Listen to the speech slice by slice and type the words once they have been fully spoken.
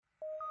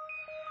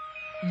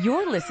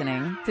You're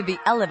listening to the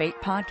Elevate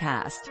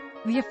Podcast,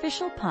 the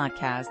official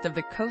podcast of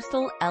the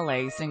Coastal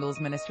LA Singles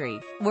Ministry,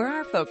 where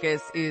our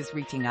focus is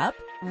reaching up,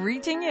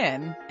 reaching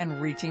in, and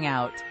reaching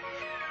out.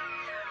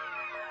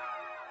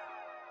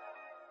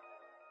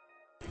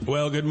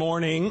 Well, good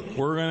morning.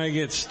 We're going to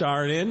get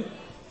started.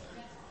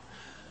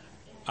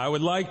 I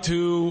would like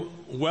to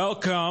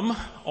welcome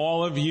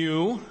all of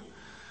you,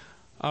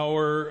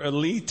 our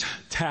elite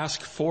task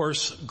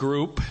force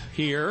group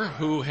here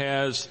who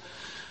has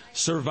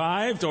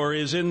survived or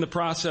is in the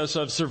process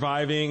of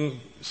surviving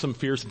some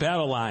fierce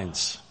battle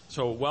lines.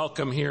 So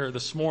welcome here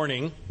this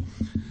morning.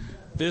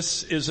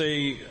 This is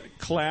a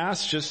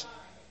class, just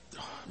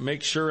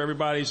make sure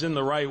everybody's in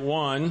the right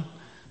one,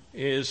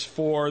 is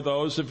for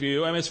those of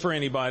you, it's for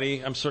anybody.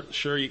 I'm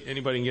sure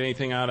anybody can get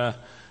anything out of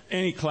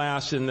any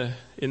class in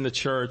the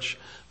church,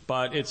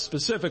 but it's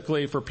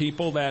specifically for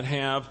people that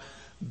have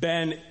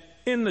been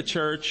in the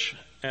church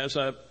as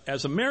a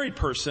married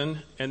person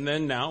and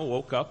then now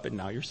woke up and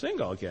now you're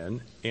single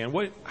again.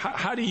 And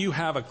how do you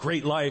have a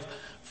great life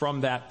from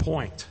that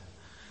point?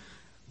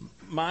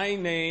 My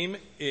name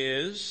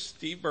is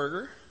Steve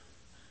Berger,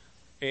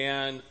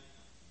 and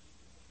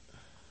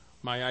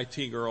my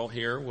IT girl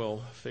here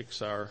will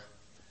fix our,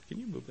 can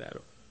you move that?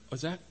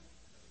 Is that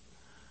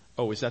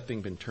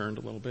thing been turned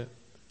a little bit?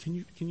 Can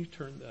you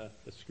turn the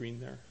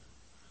screen there?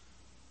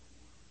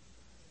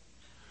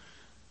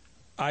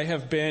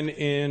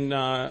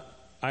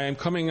 I am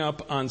coming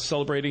up on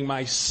celebrating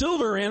my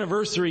silver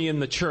anniversary in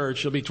the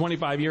church. It'll be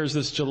 25 years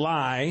this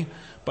July,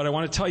 but I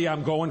want to tell you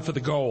I'm going for the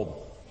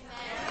gold.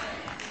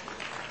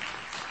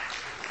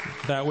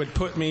 That would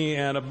put me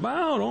at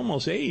about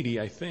almost 80,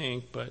 I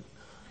think, but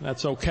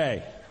that's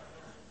okay.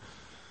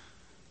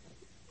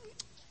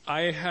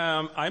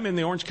 I'm in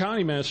the Orange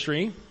County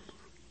ministry,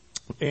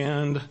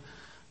 and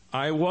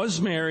I was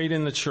married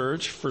in the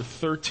church for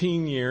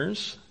 13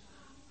 years.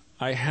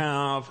 I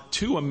have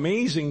 2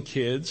 amazing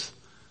kids,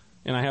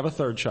 and I have a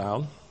third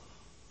child.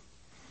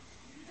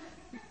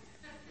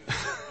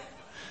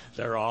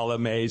 They're all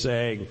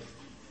amazing.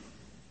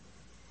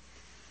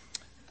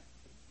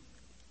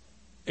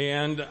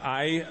 And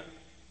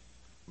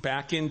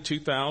back in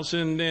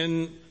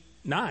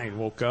 2009,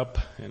 woke up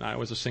and I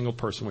was a single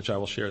person, which I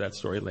will share that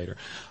story later.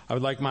 I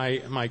would like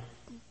my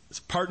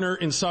partner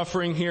in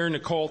suffering here,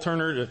 Nicole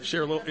Turner,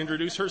 to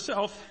introduce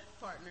herself.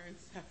 Partner in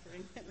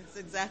suffering. That's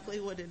exactly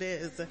what it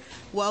is.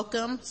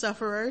 Welcome,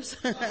 sufferers.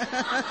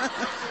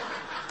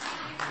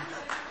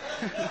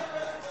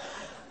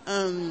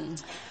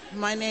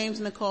 My name's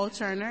Nicole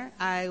Turner.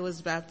 I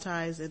was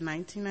baptized in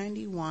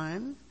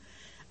 1991.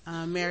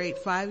 Married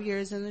 5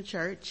 years in the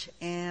church,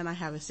 and I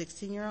have a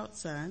 16-year-old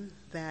son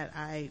that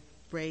I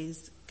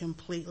raised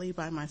completely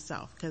by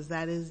myself, because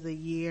that is the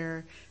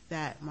year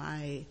that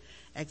my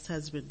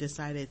ex-husband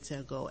decided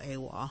to go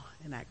AWOL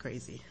and act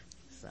crazy.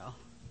 So,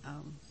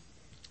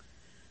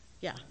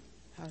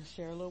 I'll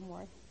share a little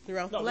more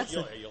throughout the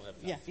lesson. You'll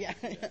have time. Yeah.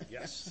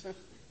 Yes.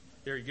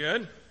 Very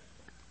good.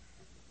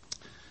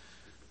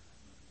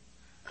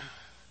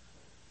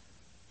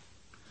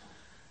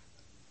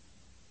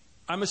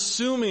 I'm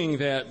assuming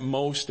that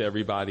most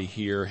everybody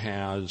here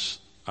has,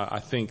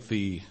 I think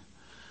the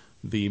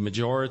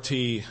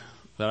majority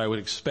that I would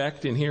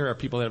expect in here are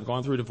people that have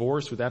gone through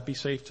divorce. Would that be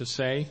safe to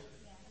say? Yeah.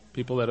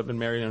 People that have been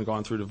married and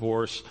gone through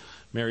divorce,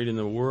 married in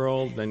the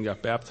world, then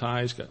got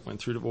baptized, went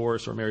through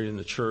divorce, or married in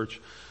the church,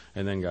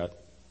 and then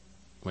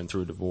went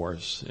through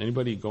divorce.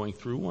 Anybody going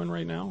through one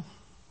right now?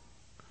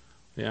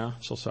 Yeah,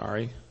 so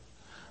sorry.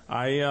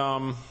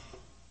 I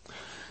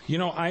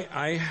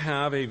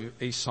have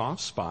a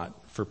soft spot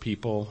for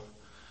people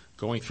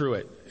going through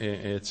it.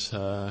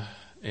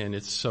 And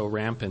it's so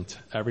rampant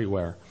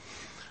everywhere.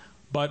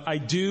 But I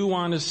do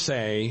want to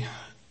say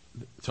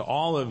to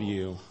all of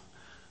you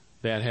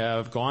that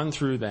have gone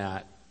through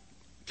that,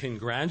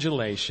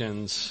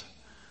 congratulations,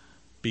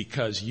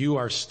 because you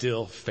are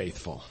still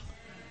faithful.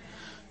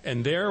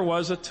 And there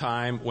was a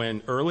time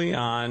when early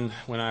on,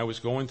 when I was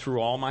going through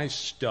all my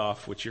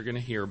stuff, which you're going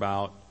to hear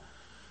about,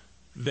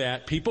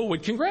 that people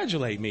would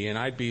congratulate me, and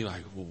I'd be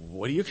like,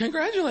 what are you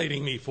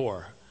congratulating me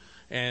for?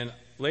 And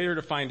later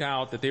to find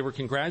out that they were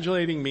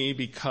congratulating me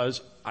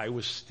because I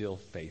was still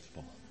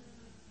faithful.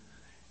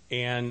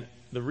 And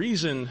the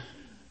reason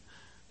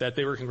that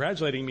they were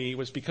congratulating me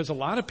was because a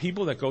lot of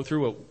people that go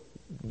through what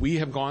we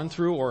have gone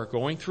through or are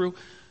going through,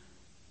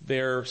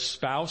 their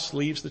spouse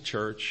leaves the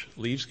church,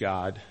 leaves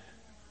God,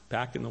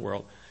 back in the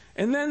world,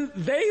 and then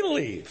they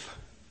leave.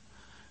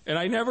 And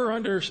I never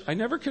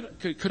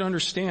could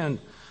understand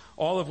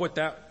all of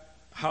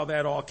how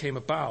that all came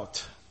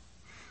about.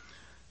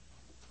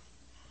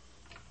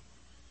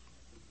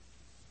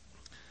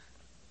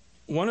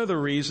 One of the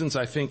reasons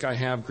I think I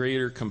have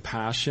greater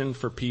compassion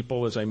for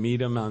people as I meet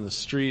them on the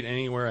street,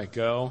 anywhere I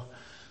go,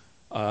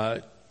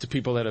 to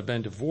people that have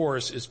been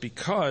divorced, is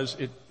because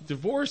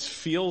divorce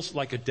feels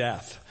like a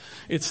death.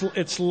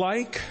 It's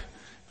like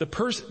the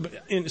person,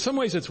 in some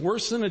ways it's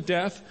worse than a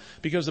death,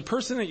 because the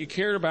person that you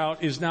cared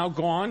about is now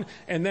gone,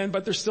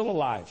 but they're still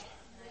alive.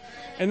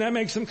 And that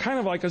makes them kind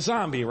of like a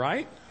zombie,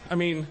 right?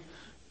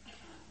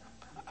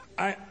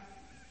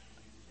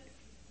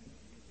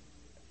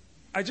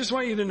 I just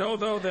want you to know,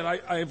 though, that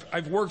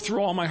I've worked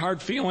through all my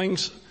hard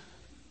feelings,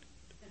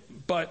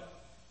 but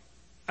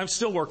I'm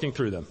still working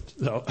through them.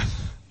 So,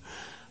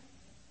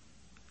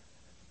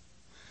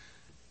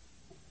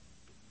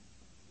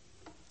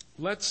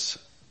 let's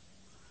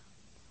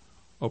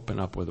open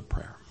up with a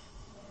prayer.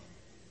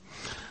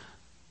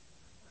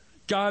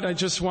 God, I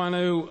just want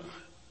to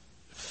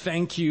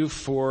thank you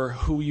for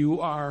who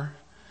you are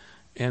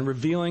and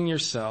revealing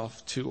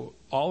yourself to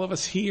all of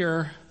us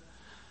here,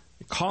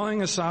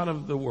 calling us out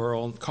of the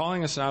world,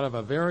 calling us out of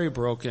a very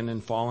broken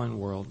and fallen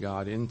world,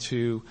 God,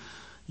 into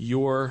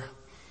your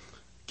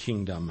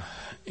kingdom.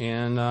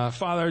 And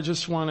Father, I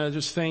just want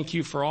to thank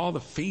you for all the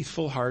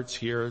faithful hearts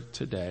here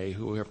today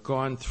who have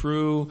gone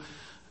through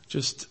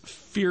just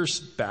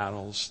fierce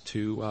battles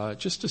to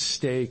just to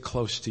stay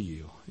close to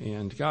you.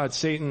 And God,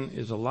 Satan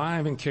is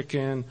alive and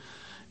kicking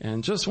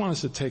and just wants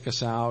to take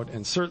us out.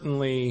 And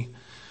certainly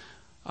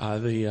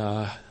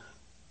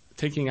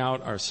taking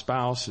out our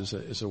spouse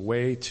is a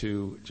way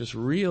to just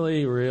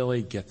really,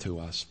 really get to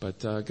us. But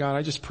God,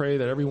 I just pray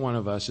that every one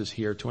of us is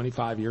here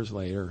 25 years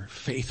later,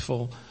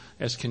 faithful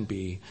as can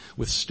be,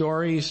 with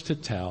stories to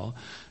tell,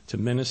 to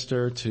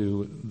minister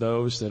to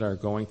those that are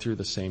going through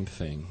the same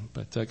thing.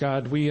 But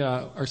God, we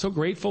are so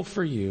grateful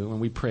for you, and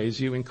we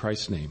praise you in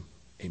Christ's name.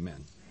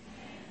 Amen.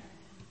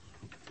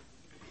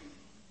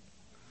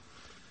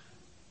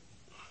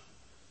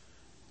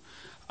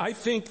 I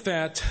think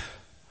that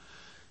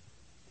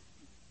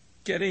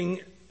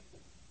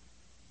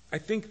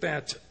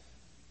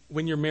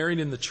when you're married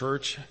in the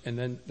church and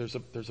then there's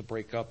a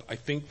breakup, I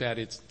think that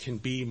it can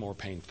be more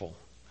painful.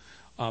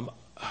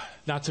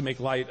 Not to make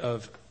light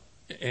of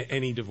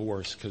any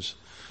divorce, because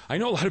I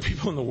know a lot of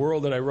people in the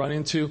world that I run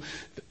into,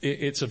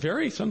 it's a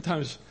very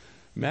sometimes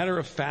matter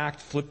of fact,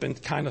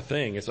 flippant kind of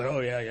thing. It's like, oh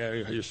yeah,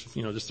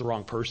 you're just the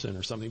wrong person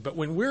or something. But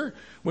when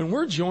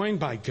we're joined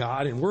by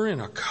God and we're in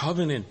a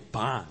covenant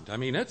bond, I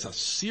mean, that's a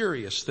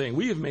serious thing.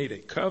 We have made a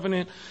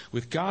covenant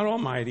with God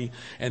Almighty,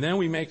 and then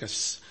we make a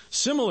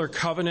similar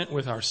covenant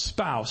with our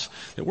spouse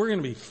that we're going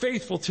to be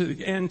faithful to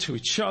the end to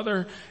each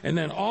other. And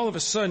then all of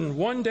a sudden,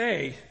 one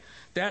day,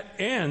 that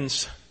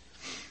ends.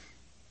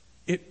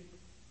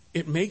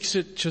 It makes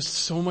it just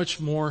so much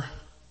more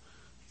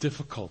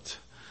difficult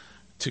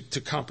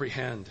to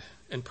comprehend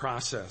and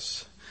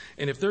process.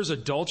 And if there's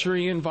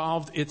adultery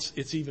involved,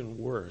 it's even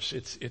worse.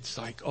 It's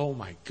like, oh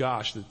my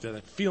gosh,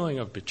 that feeling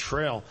of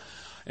betrayal.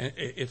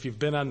 If you've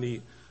been on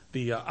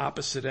the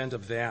opposite end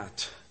of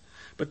that.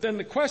 But then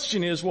the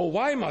question is, well,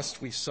 why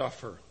must we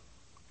suffer?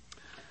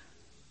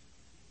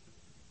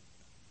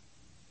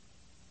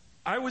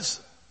 I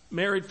was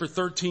married for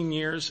 13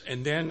 years,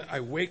 and then I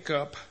wake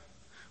up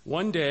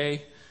one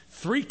day,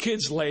 3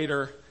 kids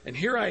later, and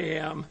here I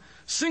am,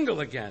 single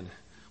again,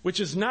 which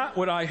is not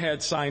what I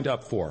had signed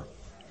up for.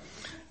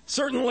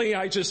 Certainly,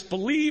 I just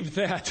believe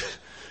that,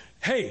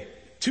 hey,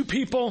 2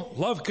 people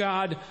love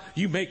God,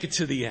 you make it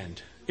to the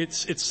end.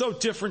 It's so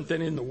different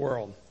than in the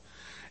world.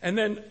 And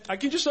then I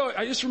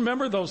just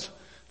remember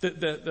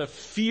the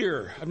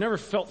fear. I've never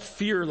felt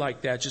fear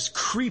like that just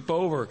creep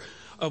over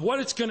of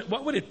what's it going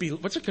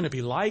to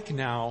be like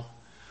now?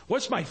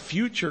 What's my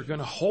future going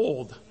to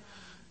hold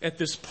at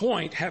this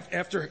point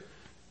after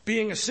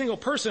being a single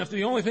person, after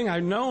the only thing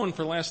I've known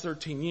for the last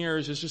 13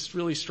 years is just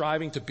really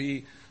striving to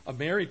be a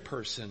married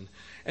person.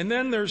 And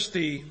then there's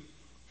the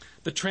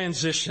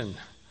transition.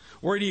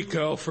 Where do you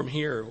go from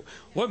here?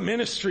 What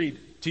ministry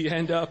do you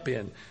end up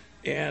in?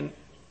 And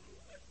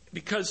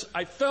because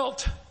I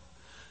felt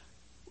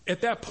at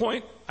that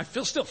point,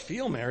 still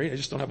feel married, I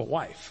just don't have a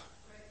wife.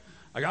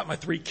 I got my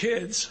 3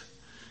 kids,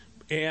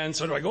 and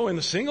so do I go in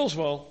the singles?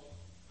 Well,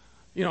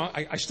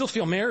 I still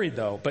feel married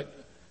though,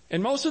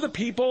 and most of the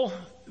people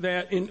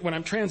when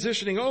I'm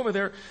transitioning over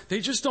there,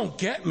 they just don't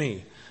get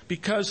me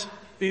because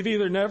they've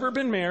either never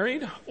been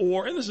married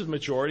and this is the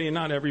majority and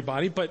not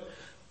everybody,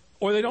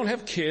 or they don't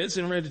have kids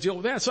and are ready to deal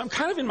with that. So I'm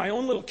kind of in my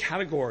own little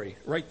category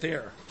right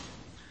there.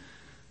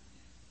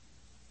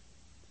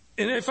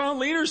 And I found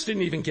leaders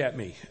didn't even get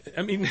me.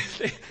 I mean,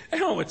 they don't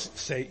know what to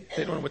say.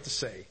 They don't know what to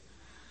say.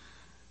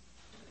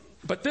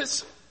 But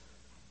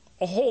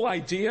a whole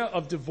idea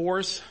of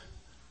divorce,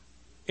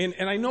 and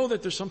I know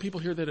that there's some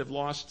people here that have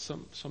lost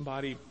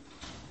somebody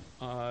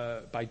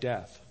by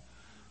death,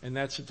 and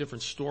that's a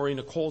different story.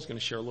 Nicole's going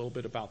to share a little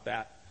bit about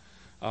that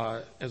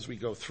as we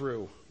go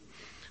through.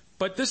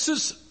 But this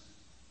is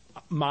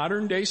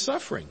modern day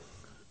suffering.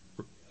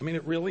 I mean,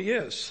 it really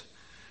is.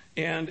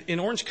 And in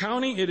Orange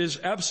County, it is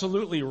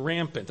absolutely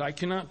rampant. I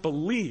cannot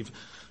believe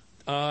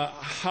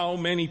how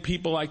many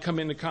people I come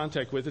into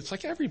contact with. It's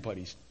like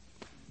everybody's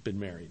been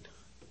married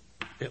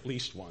at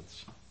least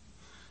once.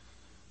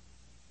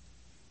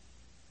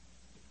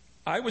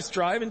 I was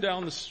driving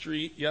down the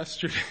street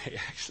yesterday. I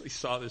actually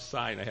saw this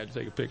sign. I had to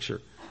take a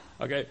picture.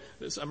 Okay,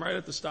 I'm right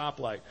at the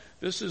stoplight.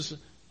 This is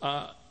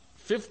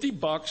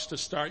 $50 to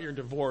start your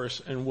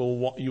divorce, and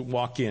you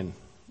walk in.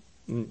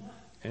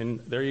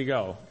 And there you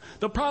go.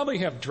 They'll probably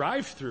have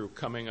drive-through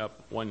coming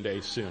up one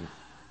day soon.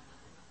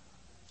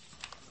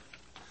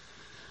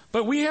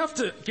 But we have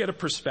to get a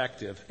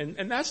perspective.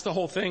 And that's the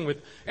whole thing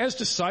with, as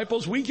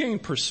disciples, we gain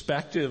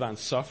perspective on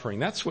suffering.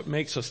 That's what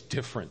makes us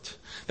different.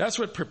 That's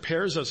what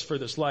prepares us for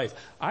this life.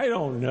 I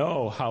don't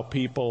know how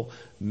people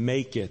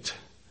make it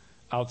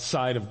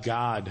outside of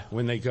God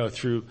when they go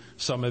through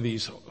some of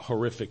these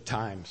horrific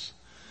times.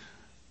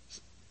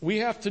 We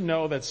have to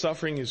know that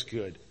suffering is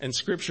good. And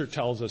Scripture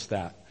tells us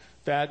that.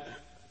 That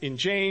in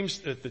James,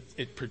 that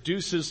it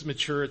produces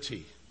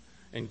maturity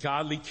and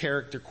godly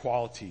character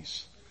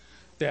qualities.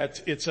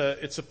 That it's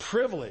a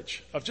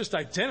privilege of just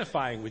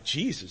identifying with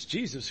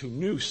Jesus who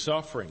knew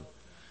suffering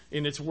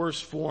in its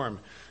worst form.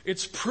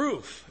 It's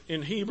proof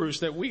in Hebrews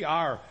that we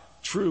are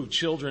true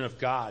children of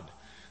God.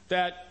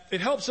 That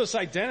it helps us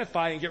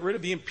identify and get rid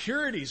of the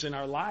impurities in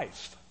our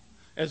life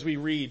as we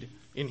read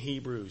in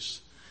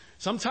Hebrews.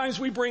 Sometimes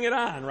we bring it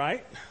on,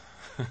 right?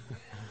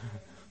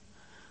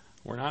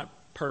 We're not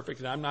perfect,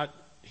 and I'm not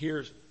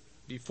here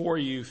before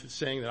you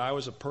saying that I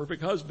was a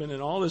perfect husband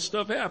and all this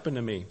stuff happened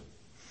to me.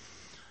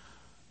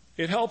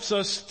 It helps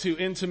us to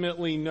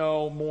intimately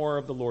know more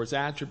of the Lord's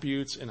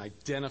attributes and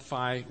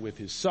identify with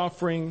His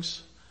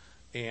sufferings,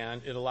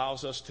 and it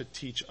allows us to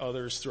teach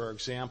others through our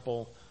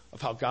example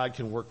of how God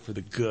can work for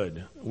the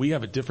good. We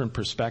have a different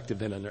perspective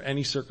than under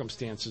any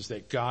circumstances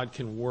that God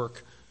can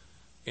work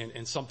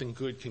and something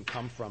good can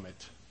come from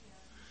it.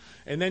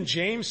 And then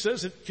James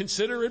says,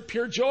 consider it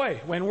pure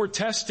joy when we're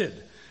tested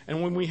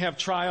and when we have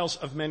trials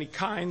of many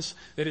kinds,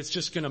 that it's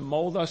just going to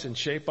mold us and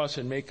shape us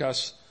and make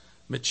us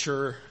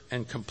mature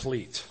and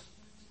complete.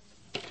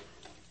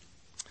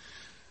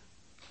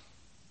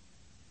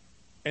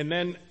 And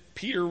then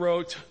Peter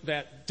wrote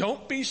that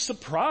don't be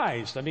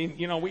surprised. I mean,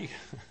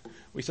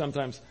 we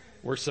sometimes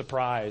we're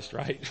surprised,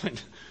 right? When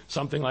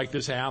something like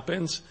this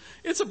happens.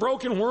 It's a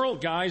broken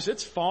world, guys.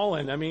 It's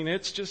fallen. I mean,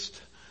 it's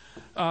just,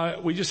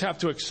 we just have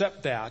to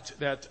accept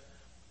that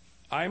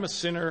I'm a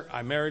sinner,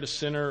 I married a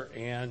sinner,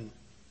 and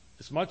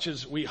as much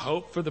as we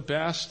hope for the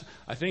best,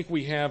 I think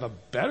we have a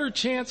better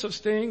chance of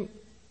staying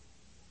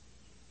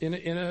in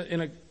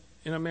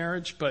a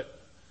marriage, but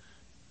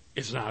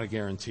it's not a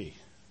guarantee.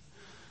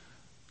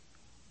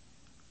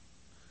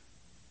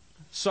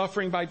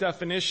 Suffering, by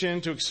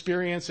definition, to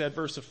experience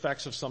adverse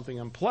effects of something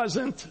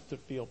unpleasant, to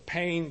feel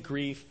pain,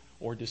 grief,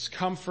 or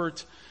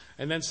discomfort.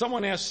 And then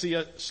someone asked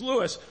C.S.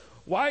 Lewis,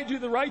 why do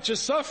the righteous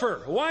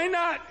suffer? Why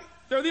not?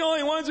 They're the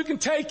only ones who can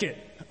take it,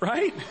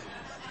 right?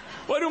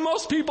 What do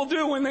most people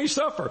do when they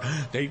suffer?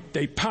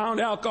 They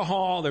pound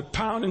alcohol, they're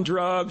pounding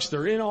drugs,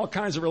 they're in all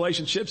kinds of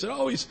relationships. It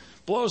always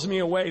blows me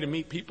away to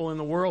meet people in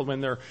the world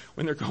when they're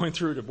going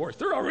through a divorce.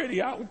 They're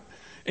already out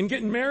and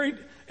getting married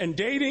and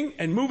dating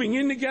and moving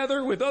in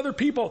together with other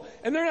people,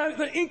 and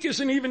the ink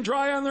isn't even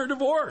dry on their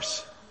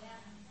divorce.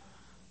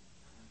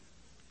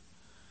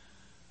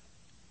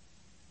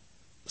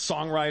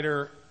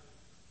 Songwriter,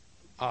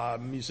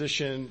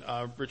 musician,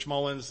 Rich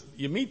Mullins,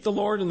 you meet the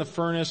Lord in the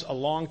furnace a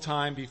long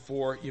time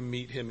before you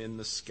meet Him in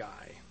the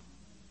sky.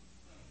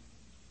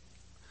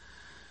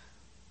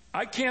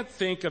 I can't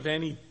think of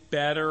any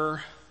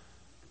better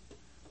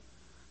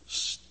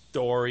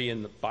story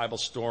in the Bible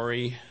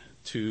story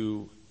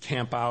to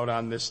camp out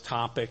on this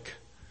topic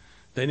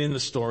than in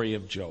the story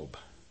of Job.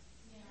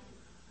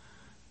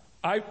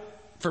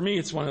 For me,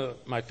 it's one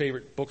of my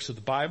favorite books of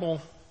the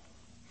Bible.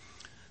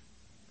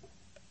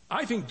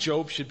 I think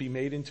Job should be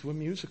made into a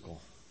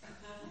musical.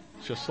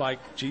 Just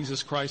like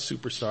Jesus Christ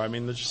Superstar. I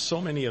mean, there's just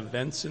so many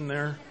events in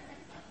there,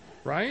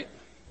 right?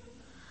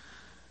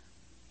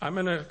 I'm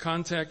going to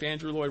contact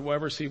Andrew Lloyd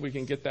Webber, see if we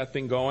can get that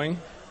thing going.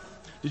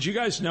 Did you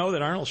guys know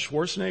that Arnold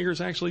Schwarzenegger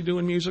is actually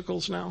doing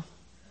musicals now?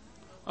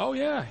 Oh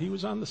yeah, he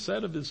was on the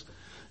set of his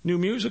new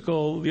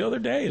musical the other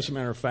day, as a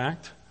matter of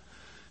fact.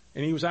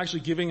 And he was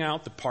actually giving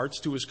out the parts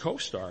to his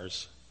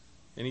co-stars.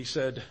 And he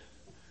said,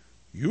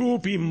 you'll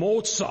be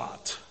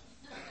Mozart.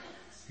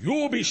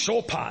 You'll be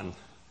Chopin.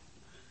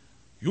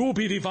 You'll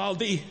be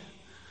Vivaldi.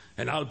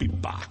 And I'll be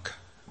Bach.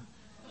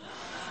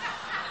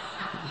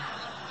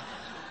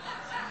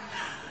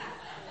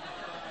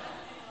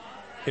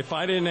 If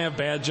I didn't have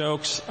bad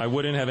jokes, I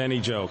wouldn't have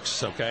any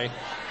jokes, okay?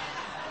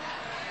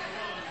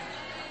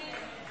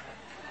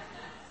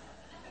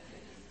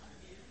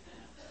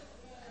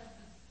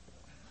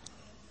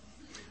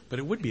 But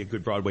it would be a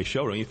good Broadway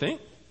show, don't you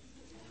think?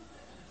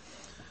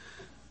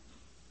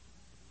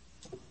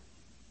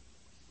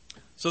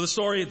 So the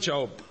story of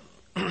Job,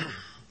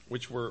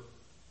 which we're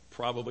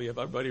probably, have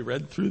everybody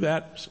read through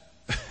that?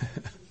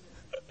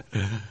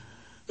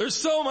 There's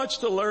so much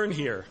to learn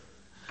here.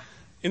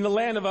 In the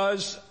land of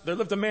Uz, there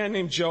lived a man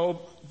named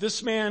Job.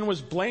 This man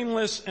was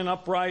blameless and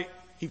upright.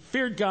 He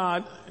feared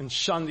God and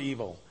shunned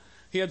evil.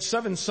 He had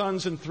 7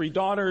 sons and 3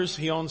 daughters.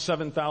 He owned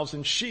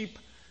 7,000 sheep,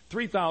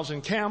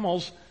 3,000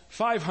 camels,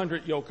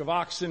 500 yoke of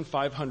oxen,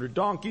 500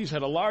 donkeys,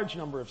 had a large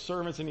number of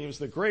servants, and he was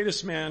the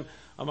greatest man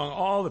among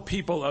all the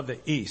people of the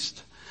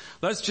East.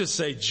 Let's just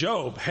say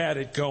Job had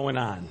it going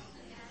on.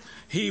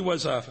 He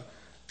was a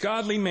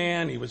godly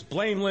man. He was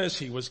blameless.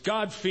 He was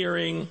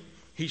God-fearing.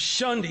 He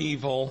shunned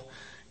evil.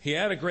 He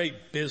had a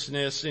great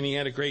business, and he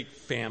had a great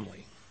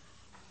family.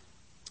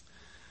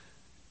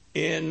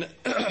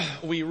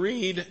 we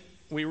read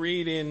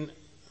in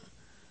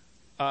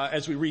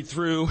as we read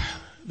through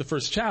the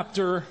first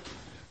chapter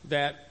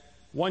that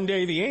one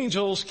day the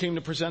angels came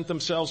to present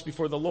themselves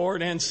before the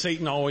Lord, and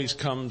Satan always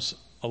comes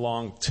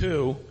along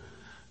too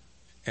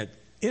at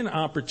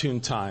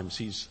inopportune times.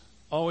 He's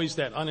always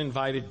that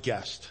uninvited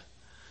guest.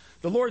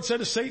 The Lord said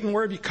to Satan,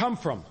 "Where have you come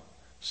from?"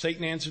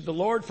 Satan answered the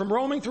Lord, "From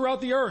roaming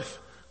throughout the earth,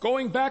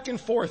 going back and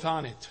forth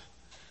on it."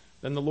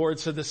 Then the Lord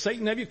said to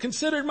Satan, "Have you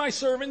considered my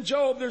servant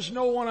Job? There's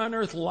no one on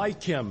earth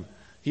like him.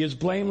 He is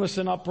blameless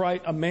and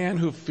upright, a man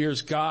who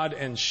fears God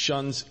and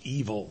shuns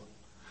evil."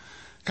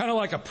 Kind of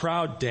like a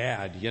proud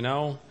dad, you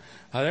know.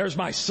 There's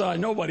my son.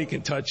 Nobody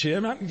can touch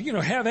him.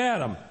 Have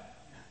at him.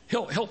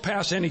 He'll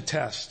pass any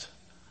test.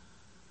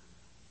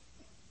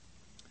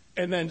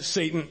 And then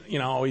Satan,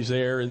 always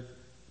there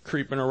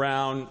creeping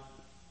around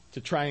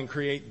to try and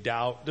create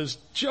doubt. Does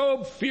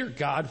Job fear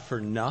God for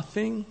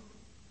nothing?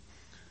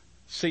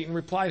 Satan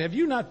replied, "Have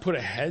you not put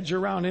a hedge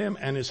around him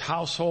and his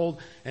household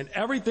and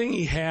everything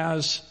he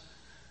has?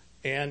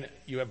 And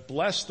you have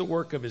blessed the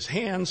work of his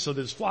hands so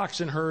that his flocks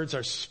and herds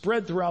are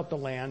spread throughout the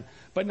land.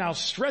 But now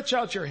stretch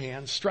out your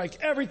hand, strike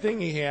everything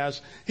he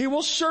has. He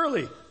will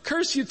surely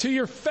curse you to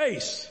your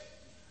face."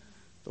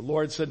 The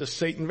Lord said to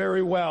Satan,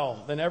 "Very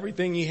well, then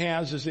everything he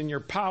has is in your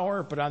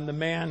power, but on the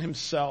man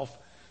himself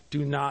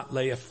do not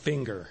lay a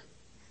finger."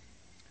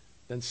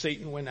 Then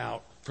Satan went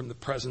out from the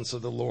presence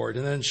of the Lord.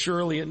 And then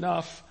surely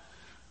enough,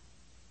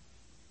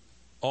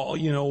 all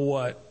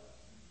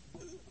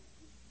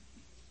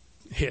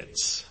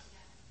hits,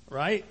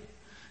 right?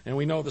 And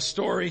we know the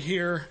story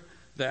here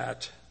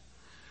that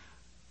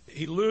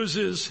he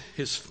loses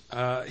his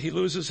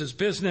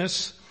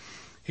business,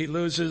 he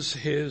loses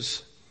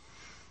his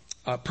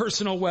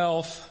personal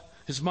wealth,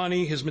 his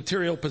money, his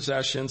material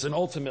possessions, and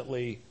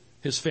ultimately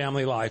his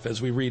family life,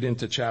 as we read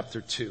into chapter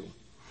 2.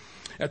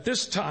 At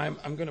this time,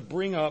 I'm going to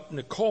bring up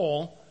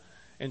Nicole,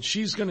 and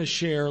she's going to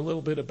share a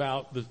little bit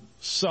about the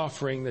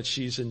suffering that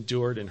she's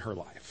endured in her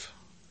life.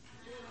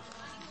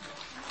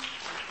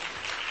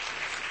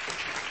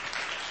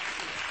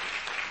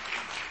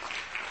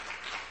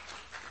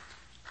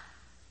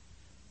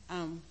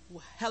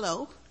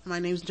 Hello, my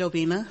name's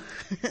Jobina.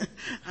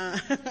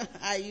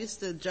 I used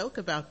to joke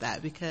about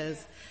that because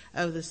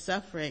of the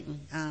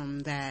suffering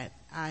that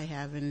I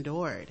have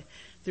endured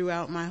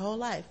throughout my whole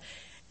life.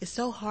 It's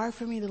so hard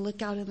for me to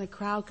look out in the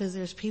crowd because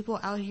there's people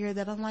out here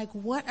that I'm like,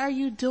 what are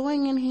you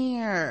doing in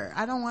here?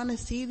 I don't want to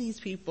see these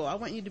people. I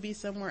want you to be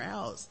somewhere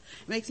else.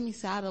 It makes me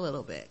sad a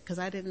little bit because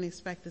I didn't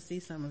expect to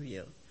see some of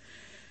you.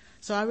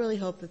 So I really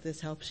hope that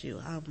this helps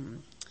you.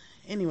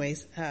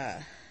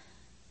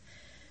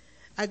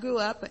 I grew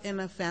up in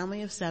a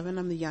family of 7.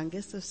 I'm the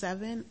youngest of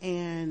 7,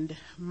 and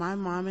my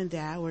mom and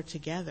dad were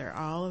together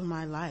all of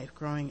my life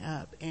growing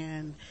up,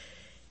 and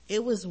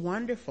it was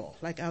wonderful.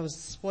 Like, I was a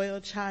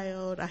spoiled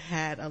child. I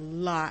had a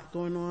lot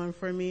going on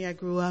for me. I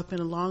grew up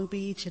in Long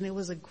Beach, and it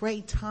was a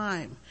great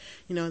time,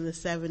 in the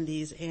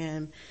 70s.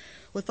 And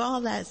with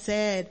all that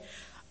said,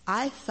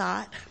 I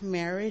thought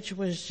marriage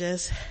was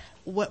just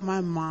what my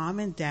mom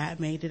and dad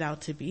made it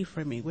out to be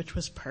for me, which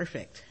was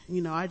perfect.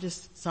 I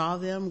just saw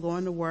them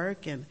going to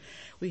work, and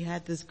we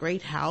had this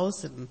great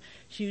house and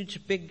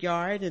huge big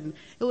yard, and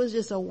it was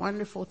just a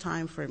wonderful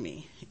time for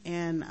me.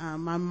 And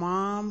my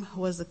mom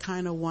was the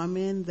kind of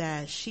woman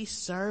that she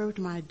served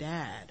my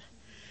dad.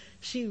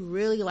 She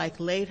really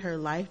laid her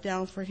life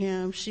down for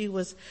him. She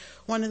was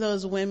one of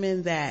those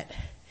women that,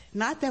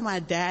 not that my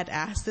dad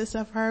asked this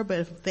of her, but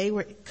if they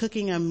were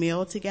cooking a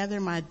meal together,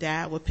 my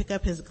dad would pick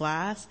up his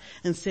glass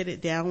and sit it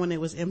down when it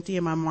was empty,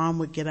 and my mom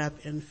would get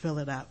up and fill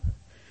it up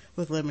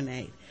with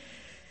lemonade.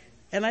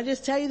 And I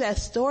just tell you that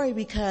story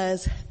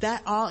because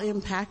that all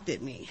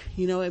impacted me.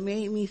 It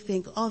made me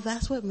think, oh,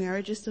 that's what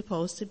marriage is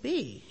supposed to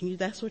be.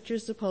 That's what you're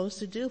supposed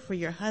to do for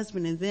your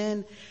husband. And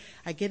then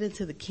I get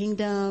into the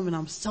kingdom, and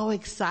I'm so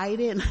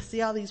excited, and I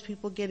see all these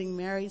people getting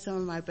married, some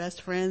of my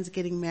best friends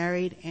getting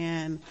married,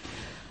 and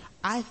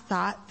I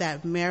thought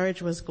that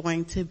marriage was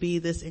going to be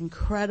this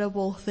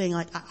incredible thing.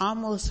 I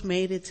almost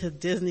made it to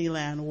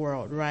Disneyland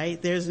World, right?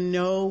 There's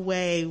no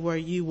way where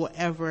you will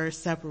ever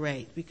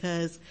separate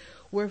because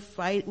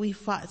we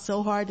fought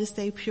so hard to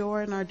stay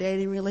pure in our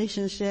dating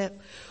relationship.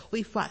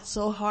 We fought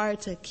so hard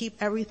to keep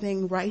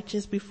everything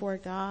righteous before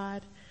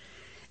God.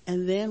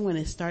 And then when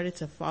it started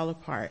to fall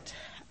apart,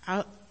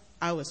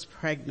 I was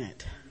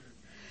pregnant.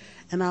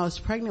 And I was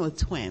pregnant with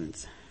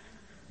twins.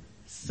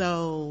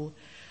 So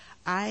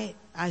I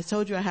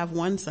told you I have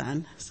one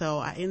son, so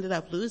I ended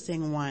up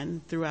losing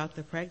one throughout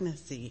the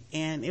pregnancy,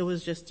 and it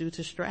was just due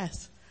to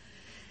stress.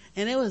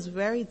 And it was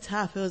very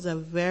tough. It was a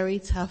very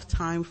tough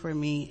time for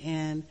me,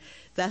 and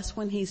that's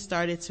when he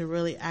started to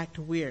really act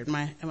weird.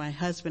 My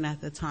husband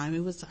at the time,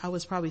 I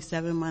was probably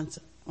 7 months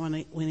when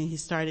he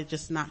started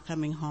just not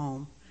coming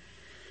home.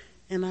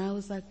 And I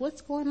was like,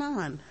 what's going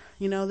on?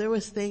 There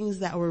was things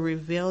that were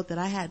revealed that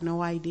I had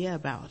no idea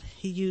about.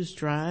 He used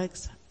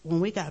drugs. When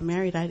we got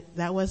married,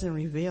 that wasn't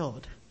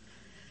revealed.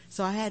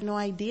 So I had no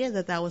idea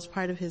that was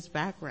part of his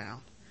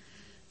background.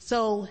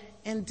 So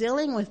in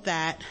dealing with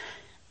that,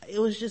 it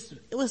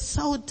was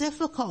so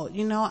difficult.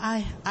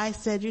 I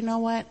said, you know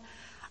what?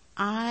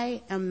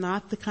 I am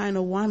not the kind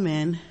of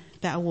woman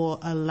that will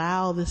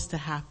allow this to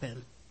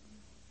happen.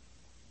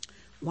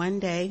 One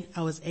day,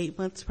 I was 8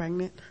 months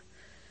pregnant.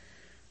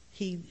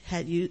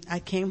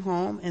 I came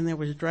home and there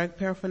was drug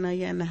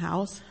paraphernalia in the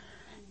house,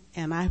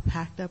 and I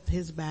packed up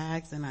his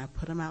bags and I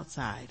put him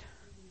outside.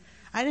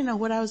 I didn't know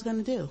what I was going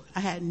to do.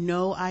 I had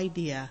no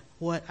idea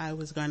what I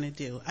was going to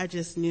do. I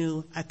just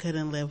knew I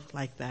couldn't live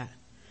like that.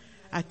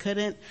 I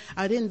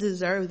didn't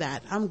deserve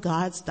that. I'm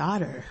God's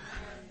daughter.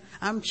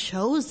 I'm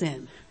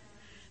chosen.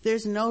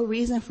 There's no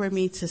reason for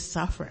me to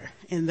suffer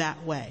in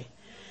that way.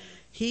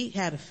 He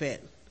had a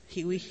fit.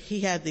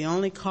 He had the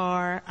only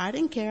car. I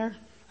didn't care.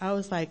 I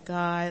was like,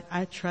 God,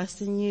 I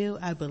trust in you.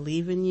 I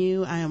believe in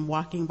you. I am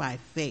walking by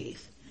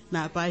faith,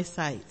 not by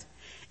sight.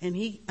 And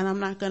I'm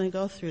not going to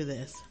go through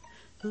this.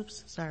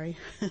 Oops, sorry.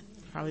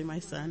 Probably my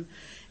son.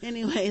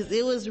 Anyways,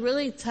 it was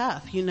really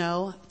tough,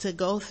 to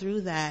go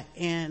through that.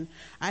 And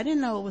I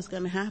didn't know what was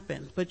going to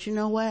happen. But you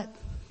know what?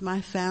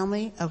 My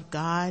family of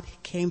God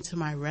came to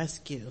my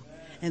rescue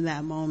in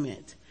that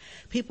moment.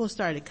 People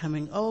started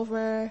coming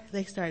over.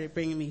 They started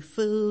bringing me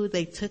food.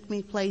 They took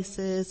me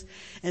places.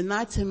 And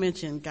not to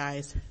mention,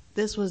 guys,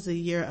 this was the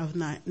year of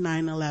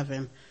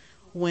 9/11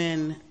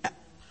 when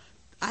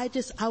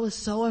I was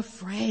so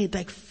afraid,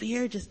 like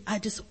fear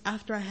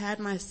after I had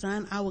my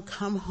son, I would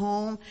come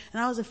home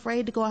and I was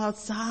afraid to go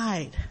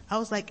outside. I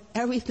was like,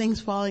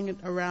 everything's falling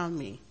around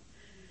me.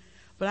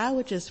 But I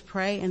would just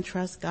pray and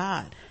trust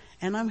God.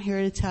 And I'm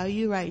here to tell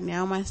you right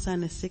now, my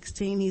son is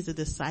 16. He's a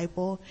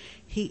disciple.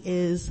 He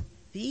is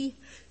the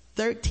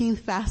 13th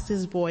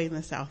fastest boy in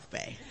the South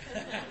Bay.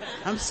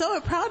 I'm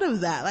so proud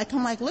of that.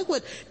 I'm like, look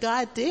what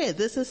God did.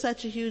 This is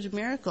such a huge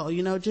miracle,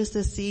 just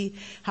to see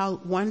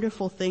how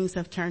wonderful things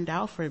have turned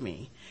out for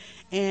me.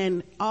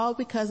 And all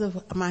because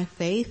of my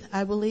faith,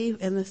 I believe,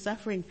 and the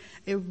suffering,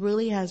 it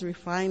really has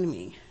refined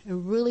me. It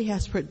really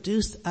has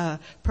produced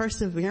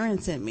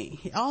perseverance in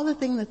me. All the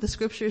things that the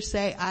scriptures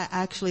say, I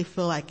actually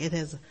feel like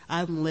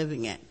I'm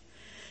living it.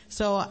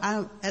 So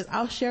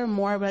I'll share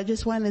more, but I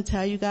just wanted to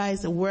tell you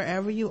guys that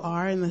wherever you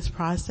are in this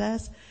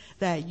process,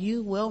 that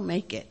you will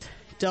make it.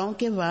 Don't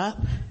give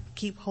up.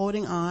 Keep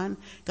holding on.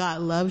 God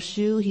loves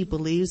you. He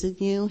believes in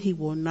you. He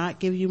will not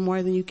give you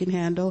more than you can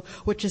handle,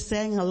 which is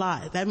saying a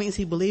lot. That means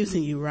he believes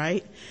in you,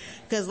 right?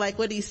 Because like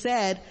what he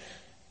said,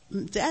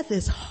 death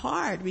is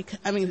hard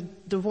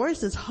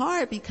divorce is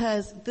hard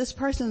because this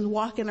person's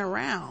walking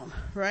around,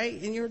 right?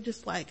 And you're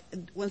just like,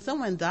 when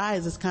someone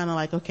dies, it's kind of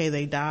like, okay,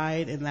 they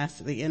died and that's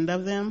the end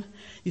of them.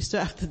 You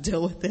still have to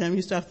deal with them.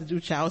 You still have to do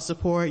child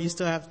support. You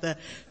still have to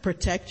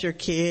protect your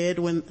kid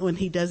when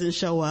he doesn't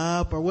show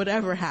up or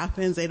whatever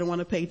happens. They don't want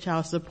to pay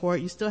child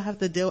support. You still have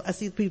to deal. I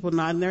see people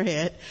nodding their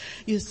head.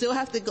 You still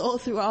have to go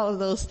through all of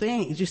those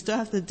things. You still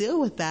have to deal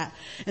with that.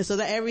 And so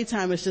that every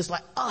time it's just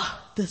like,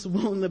 this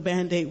wound, the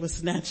Band-Aid was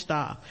snatched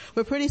off.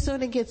 But pretty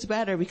soon it gets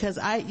better because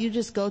you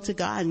just go to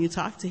God and you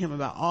talk to him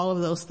about all of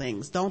those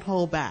things. Don't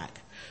hold back.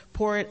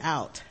 Pour it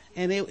out.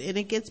 And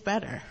it gets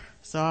better.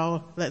 So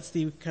I'll let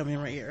Steve come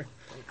in right here.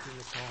 Thank you,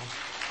 Nicole.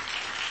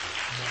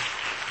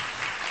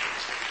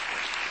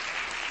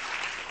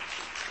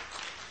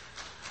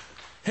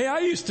 Hey, I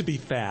used to be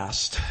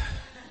fast.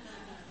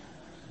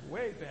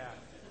 Way back.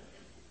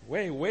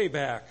 Way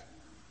back.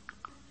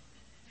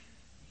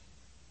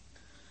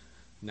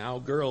 Now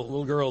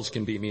little girls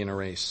can beat me in a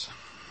race.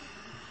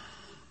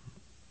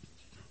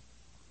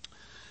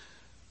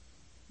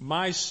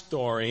 My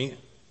story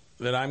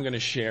that I'm going to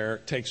share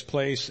takes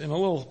place in a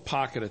little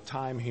pocket of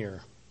time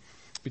here.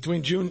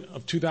 Between June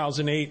of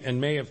 2008 and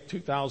May of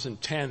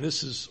 2010,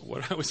 this is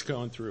what I was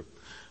going through.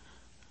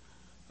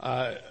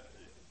 Wife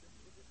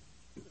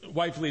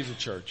leaves the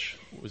church.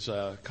 It was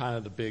kind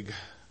of the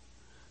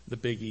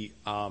biggie,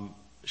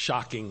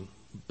 shocking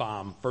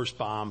bomb, first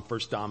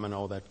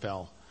domino that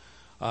fell.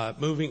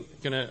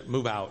 Gonna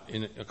move out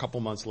in a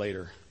couple months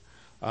later.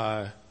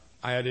 I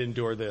had to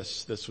endure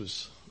this. This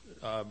was,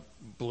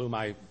 blew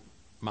my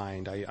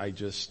mind. I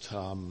just,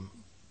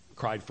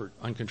 cried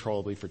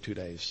uncontrollably for 2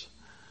 days.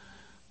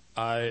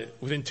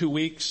 Within 2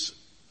 weeks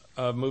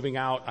of moving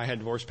out, I had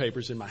divorce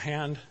papers in my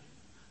hand.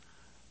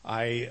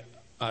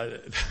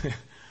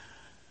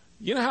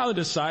 You know how the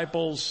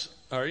disciples,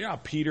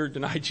 Peter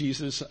denied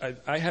Jesus?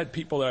 I had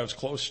people that I was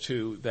close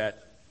to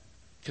that,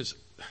 because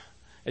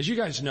as you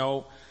guys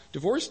know,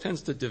 divorce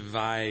tends to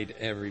divide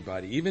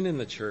everybody. Even in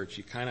the church,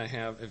 you kind of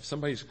have, if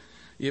somebody's,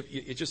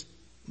 it just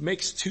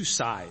makes two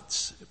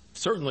sides.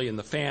 Certainly in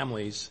the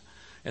families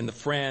and the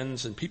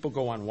friends, and people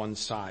go on one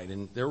side.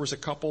 And there was a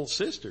couple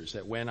sisters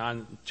that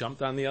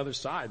jumped on the other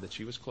side that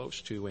she was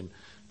close to. And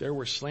there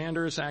were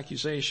slanderous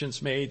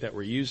accusations made that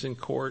were used in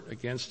court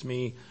against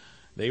me.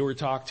 They were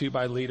talked to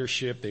by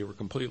leadership. They were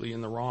completely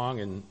in the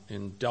wrong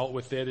and dealt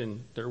with it.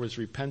 And there was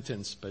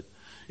repentance, but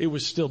it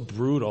was still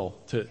brutal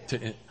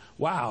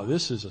wow,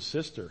 this is a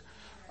sister.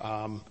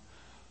 I'm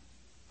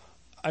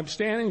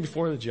standing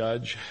before the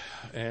judge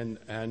and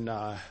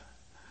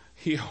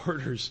he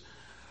orders,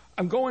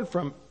 I'm going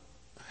from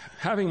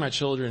having my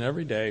children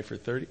every day for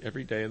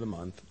every day of the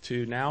month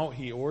to now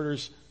he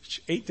orders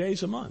 8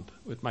 days a month.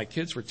 With my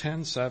kids were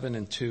 10, 7,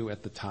 and 2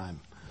 at the time.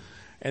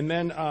 And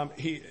then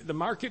the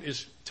market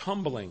is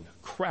tumbling,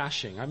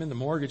 crashing. I'm in the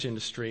mortgage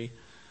industry,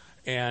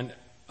 and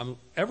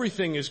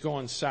everything is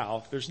going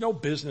south. There's no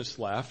business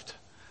left,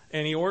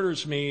 and he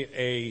orders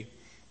me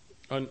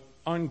an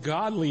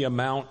ungodly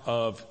amount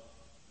of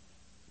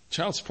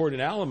child support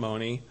and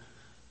alimony,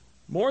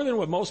 more than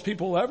what most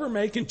people will ever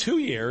make in 2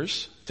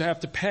 years to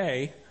have to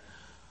pay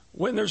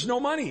when there's no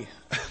money.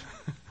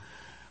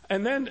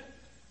 And then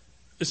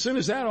as soon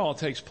as that all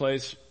takes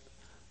place,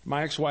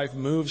 my ex-wife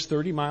moves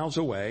 30 miles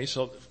away.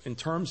 So in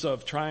terms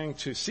of trying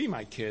to see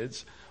my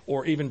kids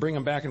or even bring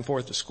them back and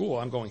forth to school,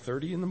 I'm going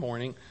 30 in the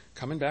morning,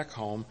 coming back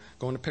home,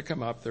 going to pick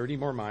them up 30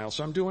 more miles.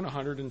 So I'm doing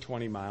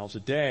 120 miles a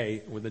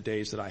day with the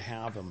days that I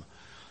have them.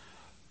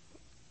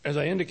 As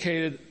I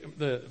indicated,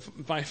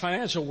 my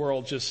financial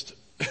world just,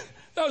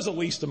 that was the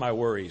least of my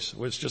worries,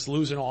 was just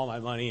losing all my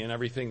money and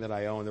everything that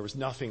I owned. There was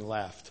nothing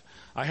left.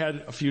 I had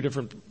a few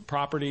different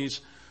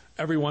properties.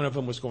 Every one of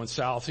them was going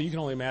south. So you can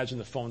only imagine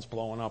the phones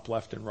blowing up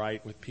left and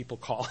right with people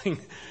calling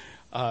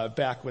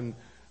back when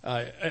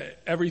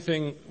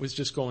everything was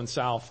just going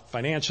south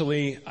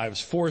financially. I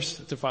was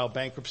forced to file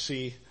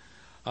bankruptcy.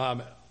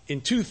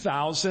 In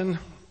 2000,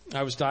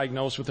 I was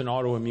diagnosed with an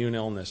autoimmune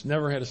illness.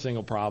 Never had a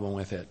single problem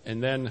with it.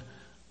 And then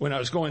when I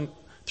was going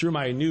through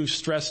my new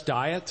stress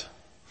diet,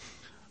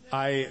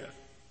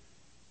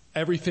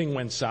 everything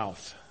went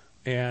south.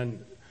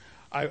 And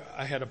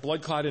I had a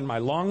blood clot in my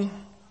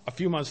lung. A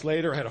few months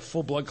later, I had a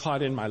full blood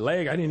clot in my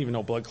leg. I didn't even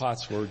know blood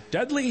clots were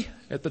deadly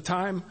at the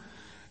time.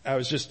 I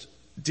was just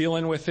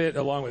dealing with it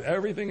along with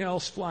everything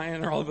else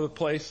flying all over the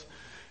place.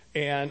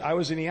 And I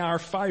was in the ER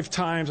 5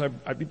 times.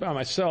 I'd be by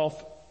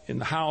myself in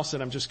the house,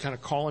 and I'm just kind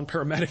of calling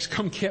paramedics,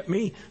 come get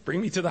me,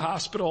 bring me to the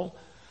hospital.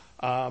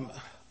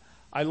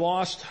 I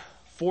lost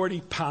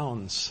 40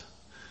 pounds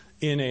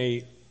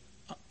in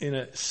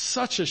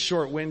such a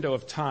short window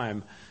of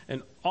time,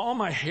 and all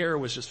my hair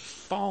was just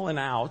falling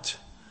out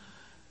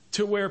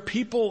to where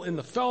people in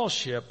the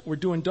fellowship were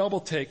doing double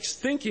takes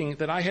thinking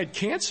that I had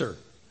cancer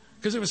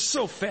because it was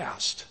so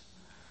fast.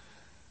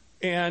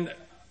 And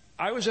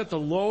I was at the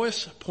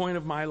lowest point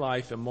of my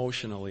life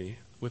emotionally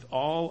with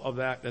all of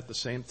that at the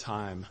same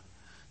time,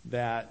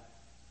 that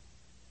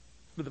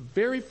for the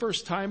very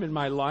first time in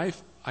my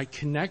life, I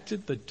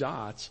connected the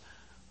dots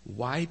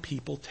why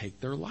people take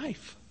their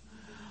life.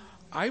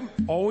 I've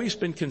always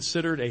been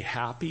considered a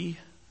happy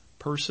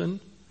person.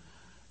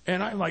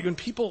 And I'm like, when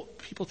people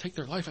take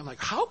their life, I'm like,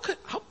 how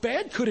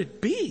bad could it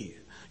be?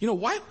 You know,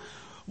 why,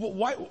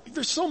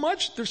 there's so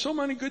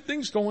many good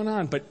things going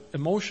on, but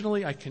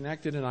emotionally I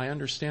connected and I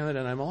understand it,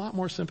 and I'm a lot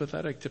more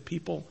sympathetic to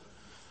people,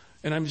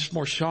 and I'm just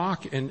more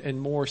shocked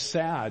and more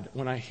sad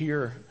when I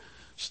hear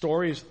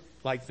stories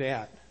like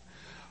that.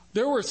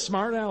 There were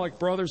smart aleck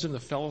brothers in the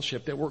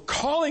fellowship that were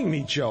calling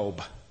me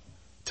Job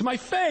to my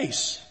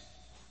face.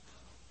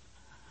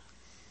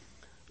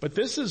 But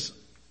this is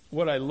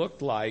what I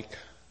looked like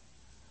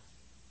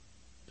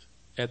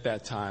at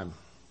that time.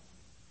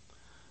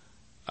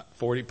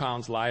 40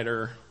 pounds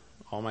lighter,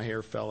 all my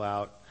hair fell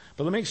out.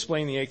 But let me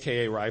explain the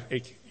AKA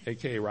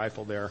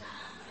rifle there.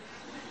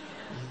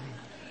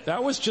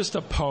 That was just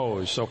a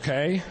pose,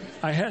 okay?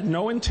 I had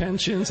no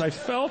intentions. I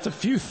felt a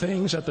few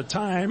things at the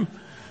time.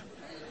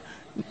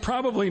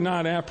 Probably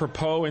not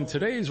apropos in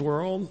today's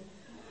world.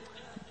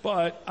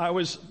 But I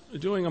was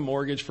doing a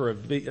mortgage for a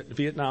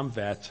Vietnam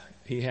vet.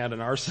 He had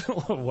an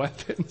arsenal of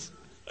weapons.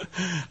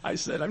 I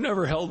said, I've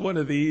never held one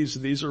of these.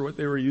 These are what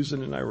they were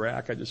using in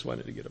Iraq. I just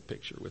wanted to get a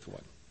picture with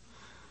one.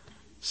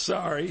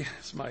 Sorry,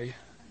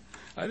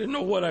 I didn't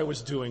know what I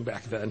was doing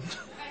back then.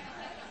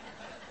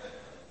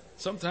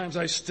 Sometimes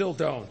I still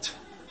don't.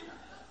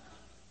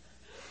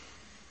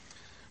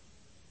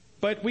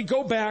 But we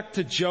go back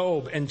to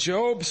Job, and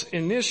Job's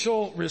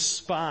initial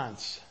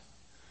response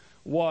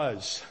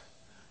was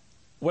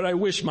what I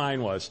wish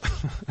mine was.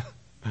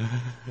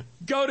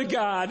 Go to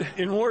God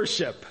in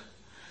worship.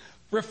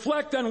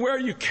 Reflect on where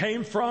you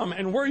came from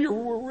and where you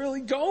were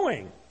really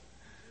going.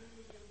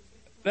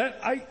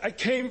 That I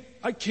came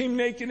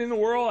naked in the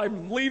world.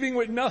 I'm leaving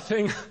with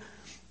nothing.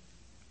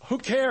 Who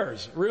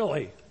cares,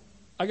 really?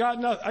 I got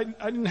nothing.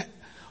 I didn't.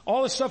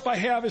 All the stuff I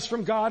have is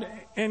from God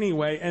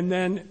anyway. And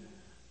then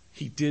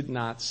he did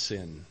not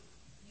sin.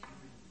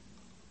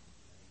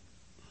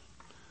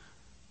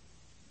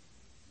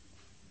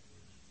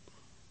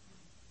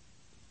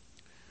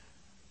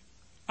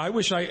 I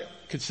wish I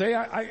could say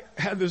I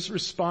had this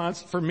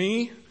response. For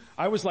me,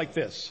 I was like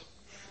this.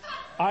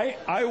 I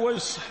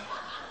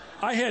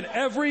had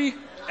every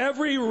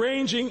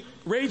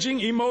raging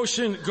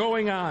emotion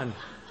going on.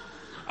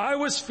 I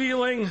was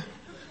feeling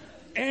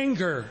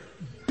anger,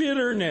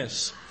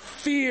 bitterness,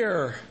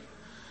 fear,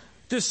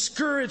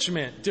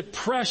 discouragement,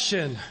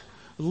 depression,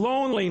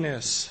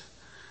 loneliness,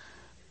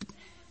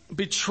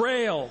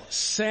 betrayal,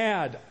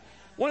 sad.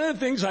 One of the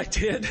things I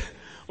did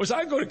was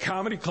I'd go to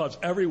comedy clubs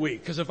every week,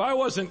 because if I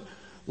wasn't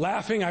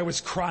laughing, I was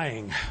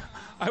crying.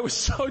 I was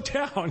so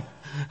down.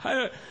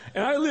 And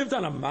I lived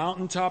on a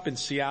mountaintop in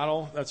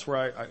Seattle. That's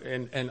where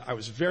and I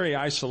was very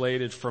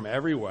isolated from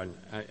everyone.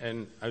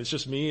 And I was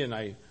just me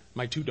and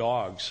my two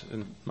dogs.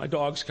 And my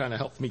dogs kind of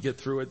helped me get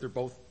through it. They're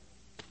both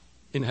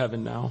in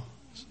heaven now.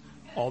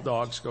 All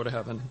dogs go to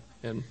heaven.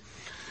 And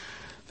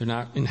they're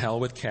not in hell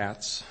with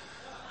cats.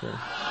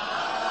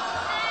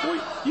 Well,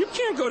 you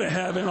can't go to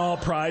heaven all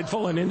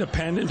prideful and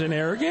independent and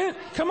arrogant.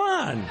 Come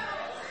on.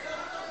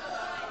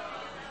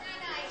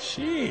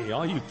 Gee,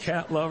 all you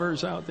cat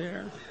lovers out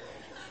there.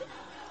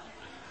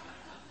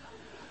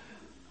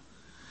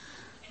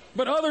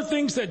 But other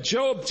things that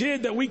Job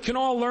did that we can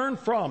all learn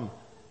from.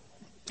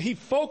 He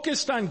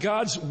focused on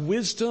God's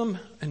wisdom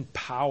and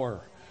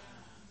power.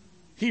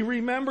 He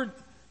remembered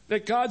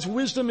that God's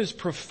wisdom is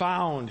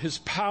profound. His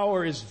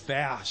power is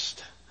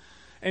vast.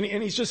 And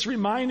he's just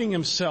reminding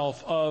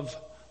himself of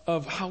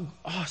how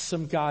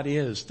awesome God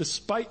is,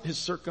 despite his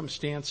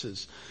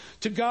circumstances.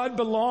 To God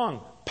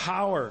belong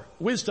power,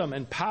 wisdom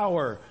and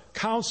power,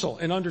 counsel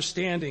and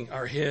understanding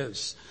are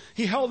his.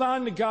 He held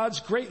on to God's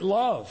great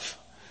love,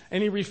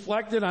 and he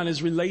reflected on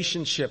his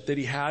relationship that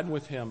he had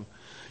with him.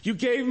 You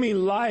gave me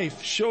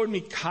life, showed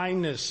me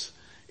kindness.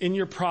 In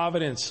your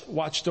providence,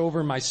 watched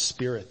over my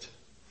spirit.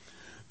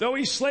 Though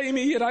he slay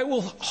me, yet I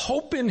will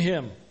hope in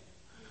him.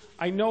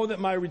 I know that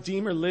my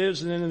Redeemer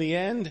lives, and in the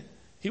end,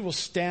 he will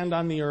stand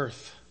on the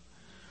earth.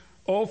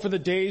 Oh, for the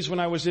days when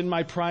I was in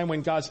my prime,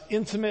 when God's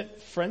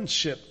intimate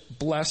friendship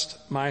blessed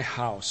my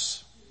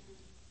house.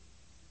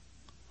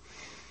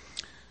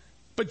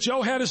 But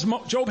Job had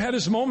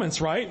his moments,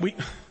 right?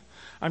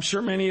 I'm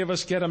sure many of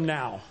us get them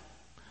now,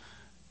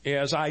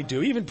 as I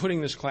do. Even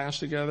putting this class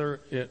together,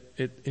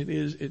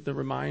 the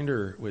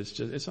reminder was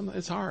just,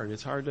 it's hard.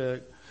 It's hard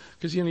to,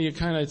 because you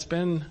kind of, it's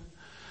been,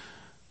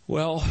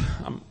 well,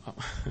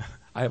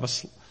 let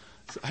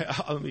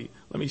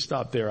me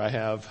stop there.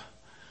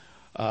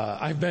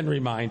 I've been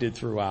reminded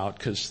throughout,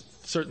 because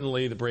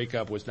certainly the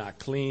breakup was not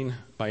clean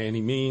by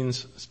any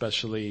means,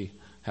 especially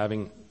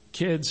having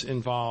kids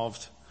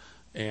involved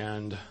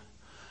and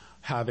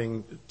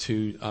having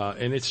to,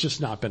 and it's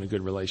just not been a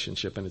good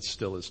relationship, and it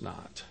still is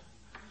not.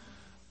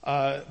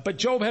 But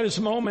Job had his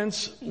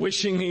moments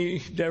wishing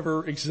he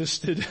never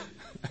existed.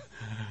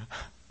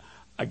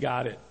 I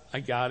got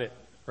it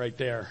right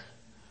there.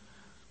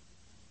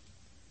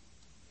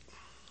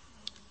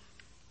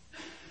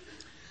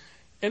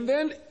 And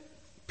then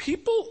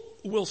people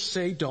will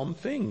say dumb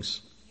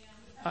things.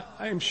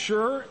 I am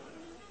sure,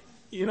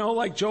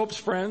 like Job's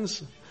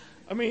friends.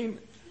 I mean,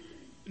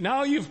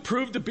 now you've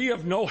proved to be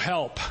of no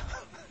help.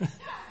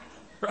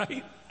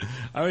 Right?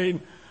 I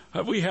mean,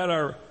 we had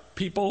our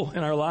people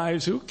in our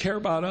lives who care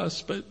about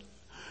us, but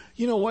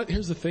you know what?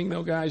 Here's the thing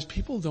though, guys.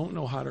 People don't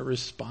know how to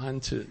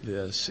respond to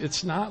this.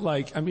 It's not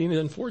like,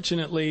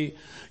 unfortunately,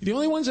 the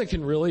only ones that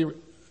can really,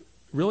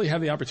 really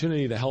have the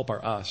opportunity to help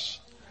are us.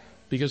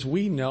 Because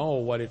we know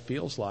what it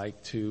feels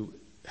like to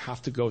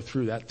have to go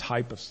through that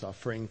type of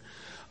suffering.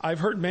 I've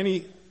heard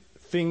many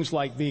things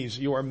like these.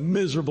 You are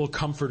miserable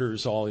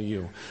comforters, all of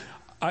you.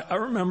 I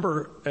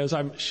remember as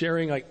I'm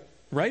sharing,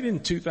 right in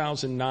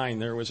 2009,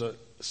 there was a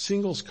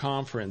singles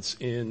conference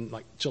in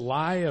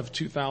July of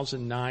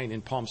 2009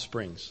 in Palm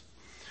Springs.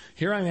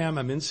 Here I am,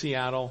 I'm in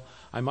Seattle,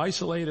 I'm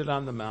isolated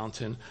on the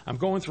mountain, I'm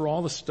going through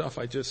all the stuff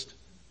I just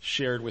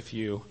shared with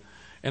you.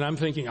 And I'm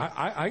thinking,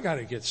 I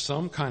gotta get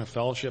some kind of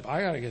fellowship.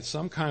 I gotta get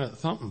some kind of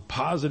something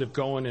positive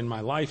going in my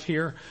life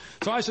here.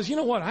 So I says, you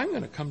know what? I'm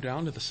gonna come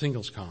down to the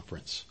singles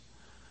conference.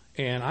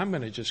 And I'm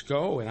gonna just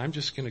go, and I'm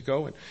just gonna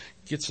go and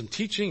get some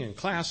teaching and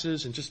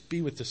classes and just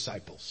be with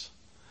disciples.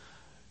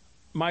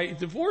 My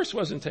divorce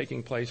wasn't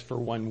taking place for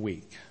 1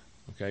 week.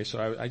 Okay,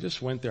 so I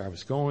just went there. I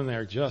was going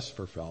there just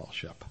for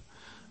fellowship.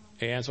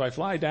 And so I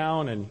fly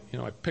down and,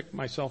 I pick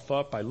myself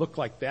up. I look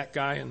like that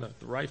guy in the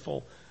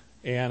rifle.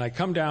 And I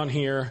come down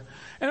here,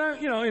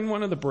 and in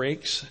one of the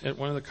breaks at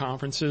one of the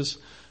conferences,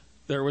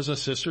 there was a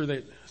sister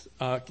that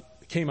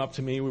came up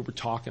to me. We were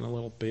talking a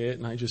little bit,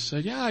 and I just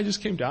said, "Yeah, I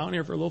just came down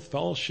here for a little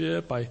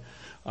fellowship. My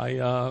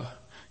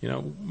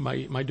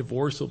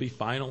divorce will be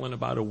final in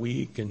about a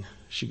week." And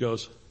she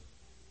goes,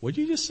 "What'd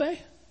you just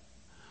say?"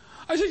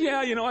 I said, "Yeah,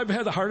 I've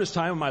had the hardest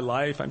time of my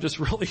life. I'm just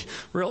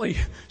really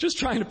just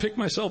trying to pick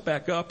myself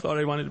back up. Thought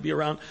I wanted to be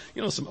around,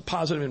 some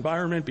positive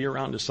environment, be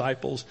around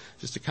disciples,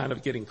 just to kind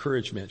of get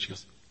encouragement." She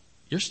goes,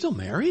 "You're still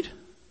married?"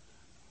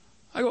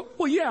 I go,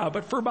 "Well, yeah,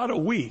 but for about a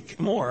week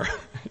more."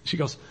 She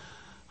goes,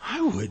 "I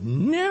would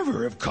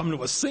never have come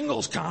to a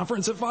singles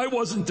conference if I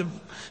was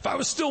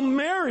still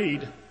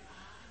married."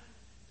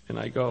 And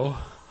I go,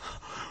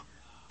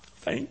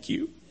 "Thank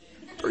you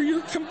for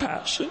your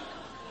compassion.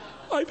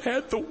 I've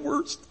had the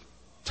worst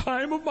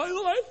time of my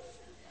life.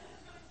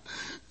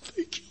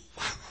 Thank you."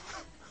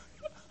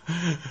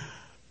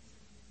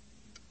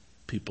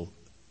 People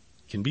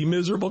can be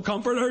miserable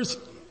comforters.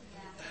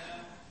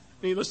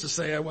 Needless to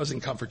say, I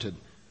wasn't comforted.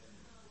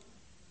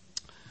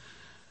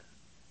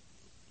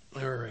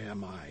 Where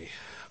am I?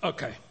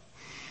 Okay.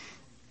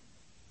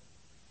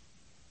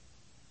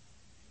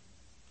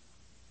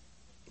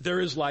 There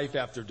is life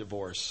after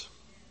divorce.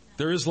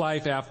 There is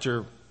life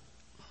after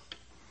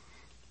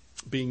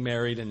being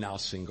married and now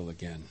single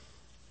again.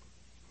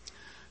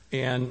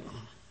 And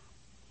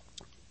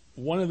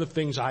one of the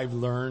things I've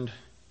learned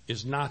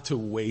is not to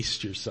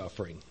waste your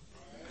suffering.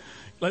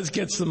 Let's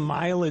get some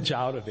mileage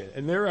out of it.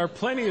 And there are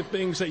plenty of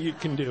things that you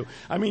can do.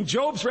 I mean,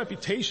 Job's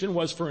reputation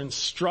was for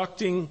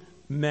instructing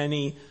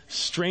many,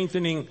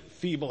 strengthening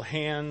feeble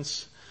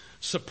hands,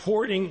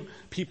 supporting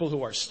people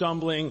who are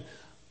stumbling.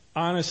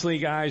 Honestly,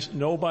 guys,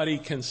 nobody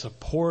can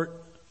support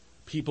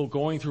people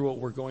going through what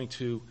we're going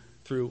through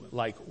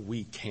like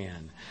we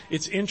can.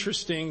 It's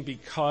interesting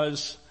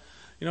because,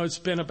 it's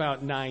been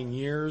about 9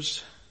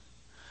 years,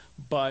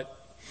 but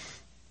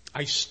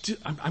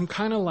I'm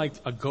kind of like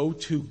a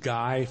go-to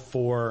guy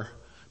for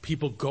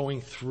people going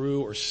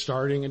through or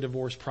starting a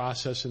divorce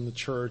process in the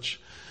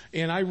church.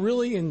 And I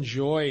really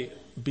enjoy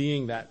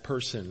being that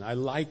person. I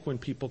like when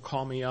people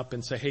call me up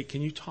and say, hey,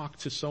 can you talk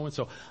to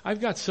so-and-so? I've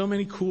got so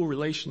many cool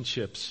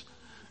relationships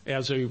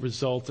as a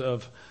result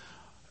of,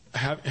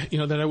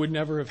 that I would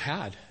never have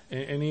had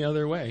any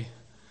other way.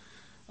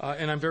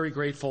 And I'm very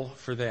grateful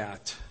for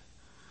that.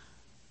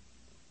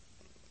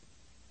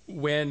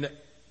 When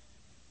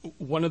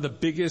one of the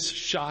biggest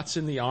shots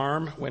in the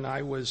arm when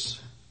I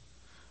was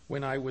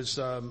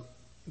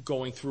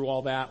going through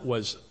all that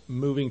was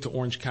moving to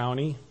Orange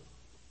County.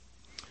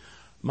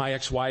 My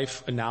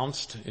ex-wife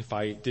announced if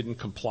I didn't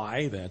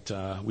comply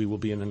that we will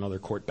be in another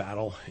court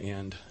battle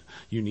and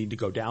you need to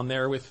go down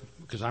there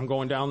because I'm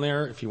going down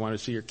there. If you want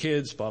to see your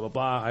kids, blah, blah,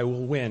 blah, I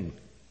will win.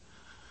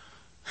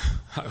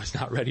 I was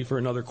not ready for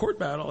another court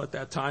battle at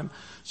that time.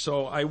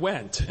 So I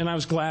went, and I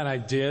was glad I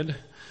did,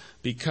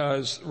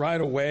 because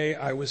right away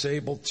I was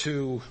able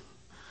to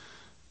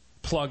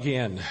plug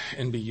in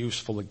and be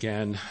useful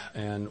again,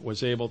 and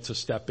was able to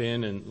step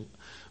in and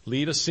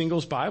lead a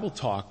singles Bible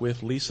talk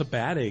with Lisa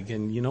Badig.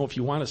 And if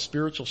you want a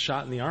spiritual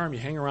shot in the arm, you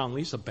hang around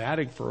Lisa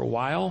Badig for a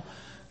while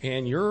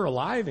and you're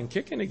alive and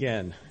kicking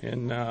again.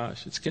 And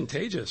it's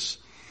contagious.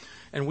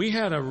 And we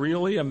had a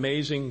really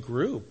amazing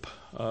group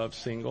of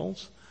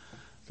singles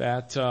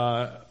that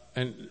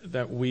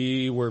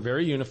we were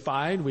very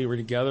unified. We were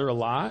together a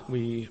lot.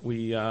 We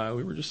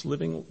were just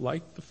living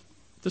like the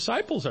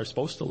disciples are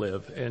supposed to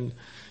live.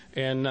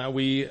 And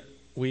we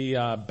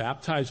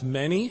baptized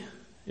many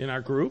in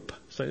our group,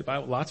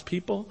 about lots of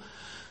people.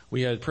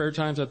 We had prayer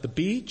times at the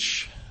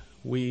beach.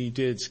 We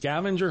did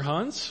scavenger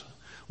hunts.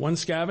 One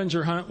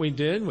scavenger hunt we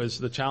did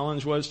the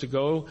challenge was to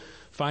go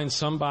find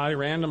somebody,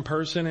 random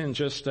person, and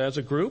just as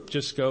a group,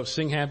 just go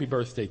sing happy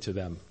birthday to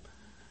them.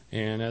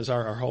 And as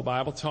our whole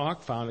Bible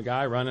talk, found a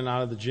guy running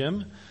out of the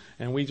gym,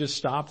 and we just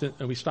stopped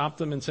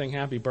him and sang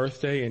happy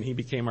birthday, and he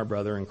became our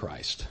brother in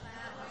Christ.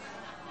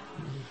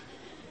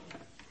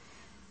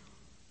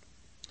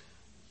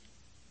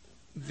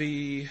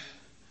 The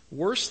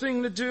worst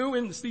thing to do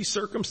in these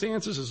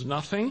circumstances is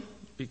nothing,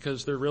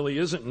 because there really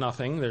isn't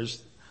nothing.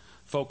 There's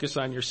focus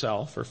on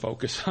yourself or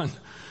focus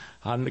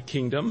on the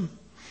kingdom.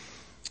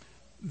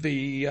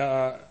 The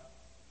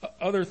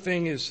other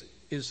thing is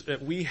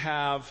that we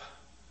have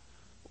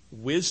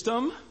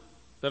wisdom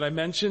that I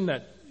mentioned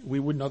that we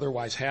wouldn't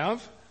otherwise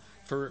have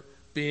for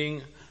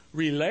being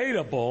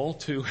relatable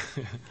to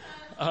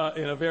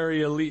in a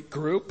very elite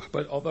group.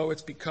 But although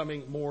it's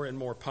becoming more and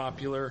more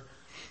popular,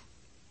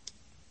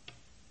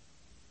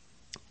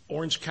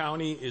 Orange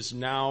County is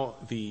now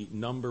the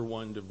number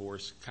one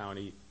divorce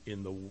county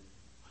in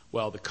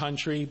the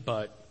country,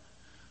 but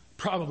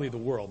probably the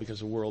world, because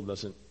the world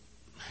doesn't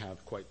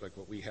have quite like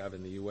what we have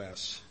in the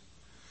U.S.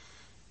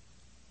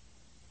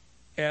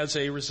 As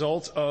a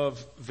result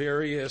of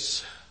the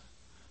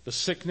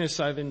sickness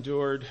I've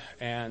endured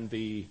and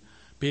the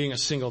being a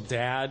single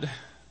dad,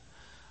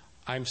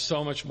 I'm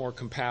so much more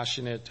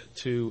compassionate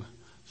to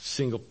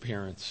single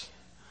parents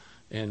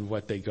and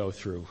what they go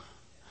through,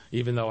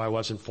 even though I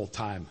wasn't full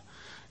time.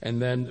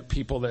 And then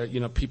people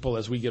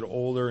as we get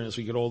older and as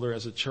we get older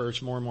as a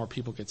church, more and more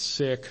people get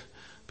sick,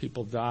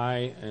 people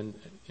die, and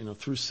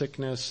through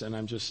sickness, and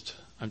I'm just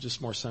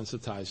more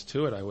sensitized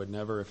to it. I would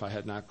never, if I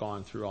had not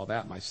gone through all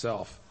that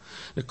myself.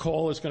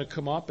 Nicole is going to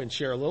come up and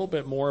share a little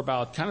bit more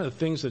about kind of the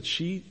things that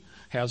she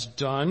has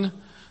done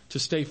to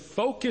stay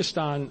focused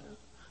on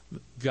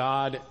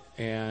God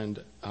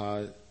and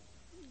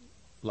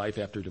life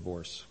after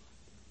divorce.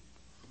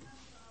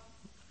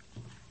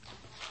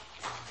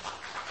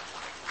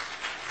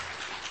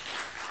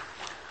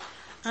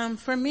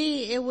 For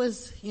me, it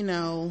was,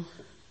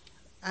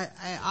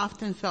 I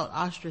often felt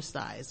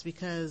ostracized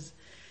because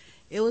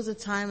it was a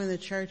time in the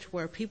church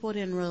where people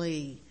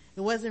it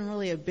wasn't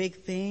really a big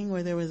thing,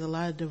 where there was a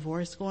lot of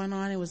divorce going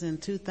on. It was in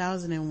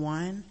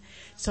 2001.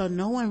 So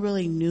no one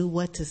really knew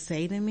what to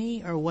say to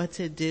me or what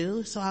to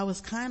do. So I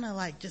was kind of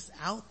like just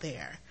out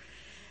there,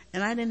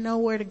 and I didn't know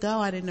where to go.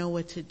 I didn't know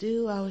what to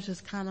do. I was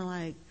just kind of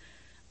like,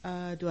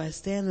 do I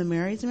stay in the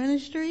marriage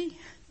ministry?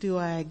 Do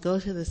I go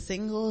to the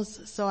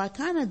singles? So I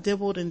kind of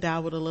dibbled and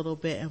dabbled a little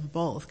bit in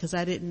both because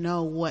I didn't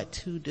know what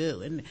to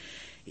do. And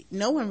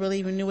no one really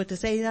even knew what to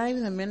say, not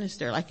even the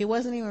minister. Like, it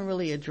wasn't even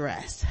really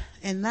addressed.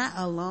 And that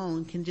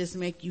alone can just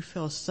make you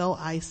feel so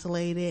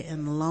isolated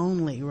and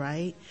lonely,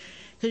 right?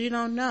 Because you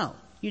don't know.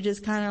 You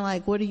just kind of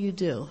like, what do you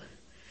do?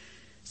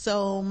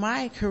 So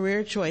my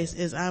career choice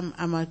is I'm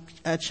a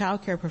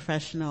childcare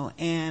professional,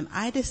 and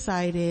I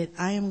decided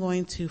I am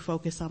going to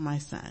focus on my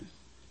son.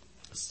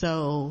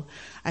 So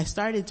I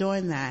started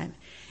doing that.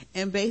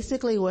 And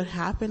basically what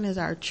happened is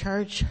our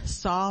church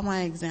saw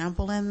my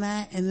example in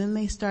that, and then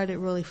they started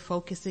really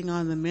focusing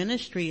on the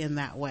ministry in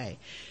that way.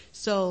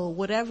 So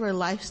whatever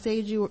life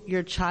stage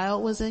your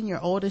child was in,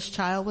 your oldest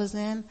child was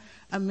in,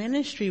 a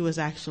ministry was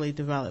actually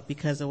developed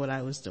because of what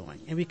I was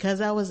doing. And because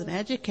I was an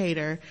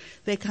educator,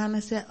 they kind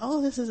of said,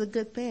 oh, this is a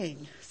good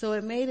thing. So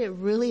it made it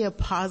really a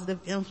positive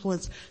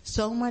influence.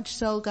 So much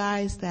so,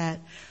 guys, that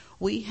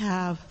we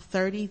have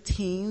 30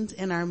 teens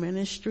in our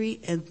ministry,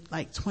 and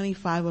like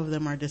 25 of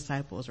them are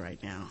disciples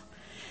right now.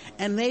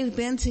 And they've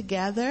been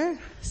together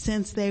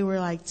since they were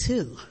like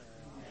 2.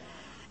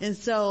 And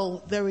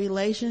so the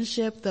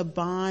relationship, the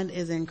bond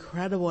is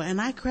incredible. And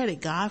I credit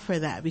God for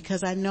that,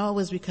 because I know it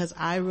was because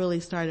I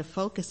really started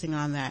focusing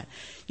on that.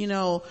 You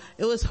know,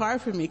 it was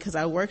hard for me because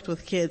I worked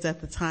with kids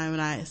at the time,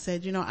 and I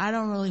said, you know, I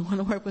don't really want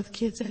to work with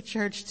kids at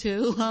church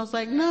too. I was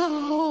like,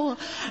 no,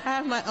 I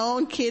have my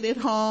own kid at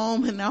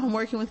home, and now I'm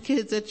working with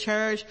kids at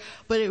church.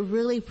 But it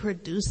really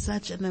produced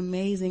such an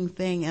amazing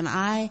thing. And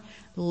I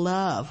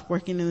love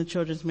working in the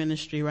children's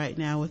ministry right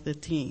now with the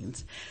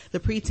teens, the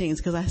preteens,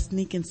 because I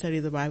sneak and study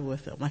the Bible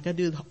with them. Like, I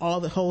do all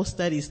the whole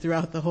studies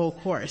throughout the whole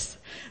course,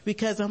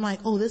 because I'm like,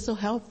 oh, this will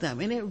help them.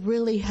 And it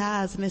really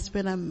has, and it's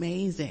been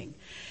amazing.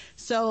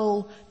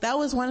 So that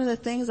was one of the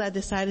things I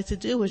decided to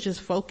do, was just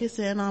focus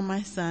in on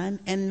my son.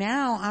 And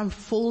now I'm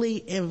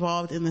fully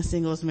involved in the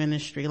singles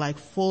ministry, like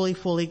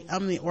fully.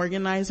 I'm the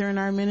organizer in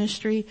our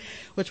ministry,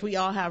 which we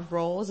all have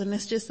roles. And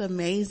it's just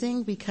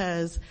amazing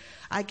because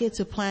I get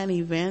to plan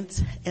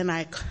events, and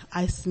I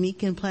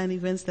sneak and plan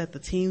events that the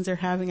teens are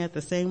having at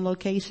the same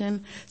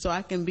location, so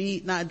I can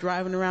be not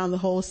driving around the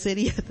whole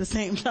city at the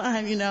same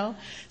time, you know.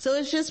 So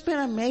it's just been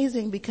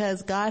amazing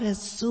because God has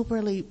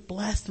superly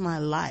blessed my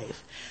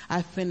life.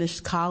 I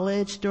finished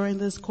college during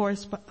this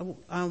course.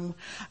 A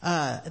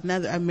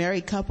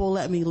married couple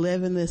let me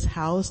live in this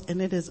house,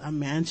 and it is a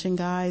mansion,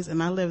 guys,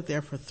 and I lived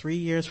there for 3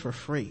 years for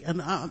free.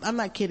 And I'm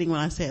not kidding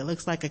when I say it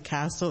looks like a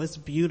castle. It's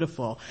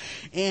beautiful.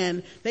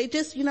 And they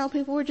just, you know,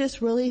 people were just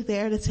really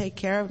there to take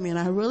care of me. And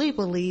I really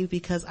believe,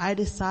 because I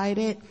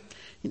decided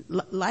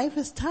life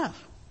is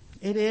tough.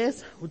 It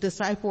is,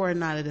 disciple or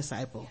not a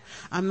disciple.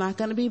 I'm not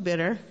going to be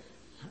bitter.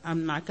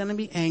 I'm not going to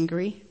be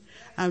angry.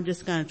 I'm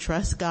just going to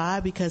trust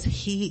God, because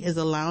He is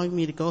allowing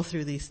me to go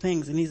through these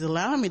things, and He's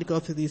allowing me to go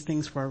through these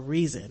things for a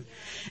reason.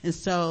 And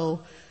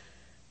so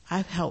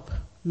I've helped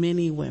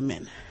many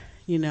women,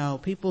 you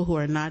know, people who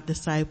are not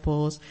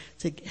disciples,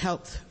 to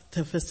help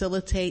to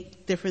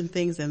facilitate different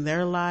things in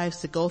their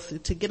lives, to go through,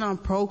 to get on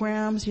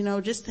programs, you know,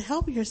 just to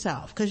help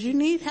yourself, because you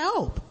need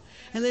help.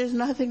 And there's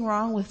nothing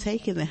wrong with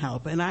taking the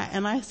help. And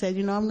I said,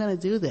 you know, I'm going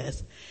to do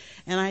this.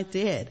 And I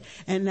did.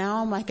 And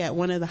now I'm like at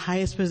one of the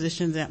highest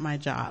positions at my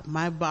job.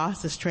 My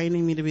boss is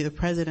training me to be the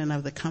president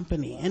of the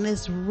company. And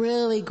it's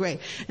really great.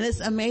 And it's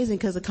amazing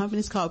because the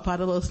company's called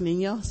Para los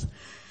Niños.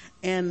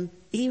 And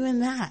even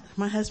that,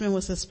 my husband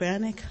was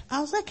Hispanic.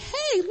 I was like,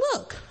 hey,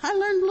 look, I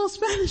learned a little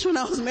Spanish when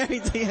I was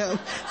married to him.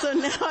 So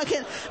now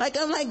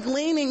I'm like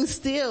gleaning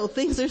still.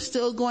 Things are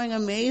still going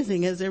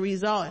amazing as a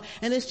result.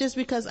 And it's just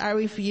because I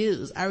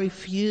refuse. I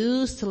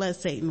refuse to let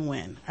Satan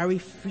win. I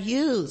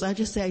refuse. I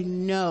just say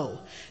no.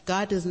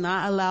 God does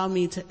not allow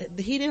me to,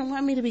 He didn't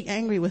want me to be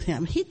angry with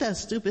Him. He does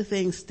stupid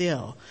things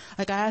still.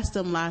 Like, I asked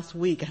him last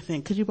week, I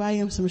think, could you buy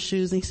him some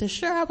shoes? And he said,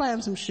 sure, I'll buy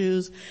him some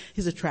shoes.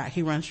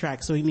 He runs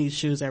track, so he needs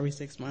shoes every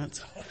 6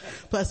 months.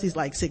 Plus he's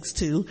like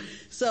 6'2".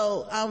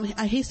 So,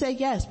 he said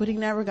yes, but he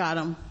never got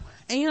them.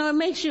 And you know, it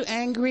makes you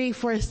angry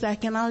for a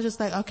second. I was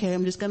just like, okay,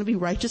 I'm just going to be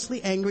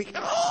righteously angry.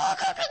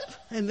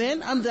 And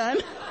then I'm done.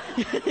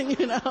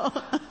 You know,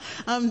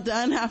 I'm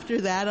done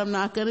after that. I'm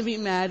not going to be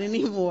mad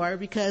anymore,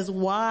 because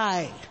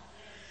why?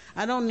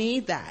 I don't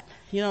need that.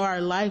 You know,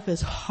 our life is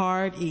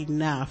hard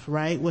enough,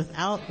 right?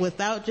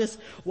 Without just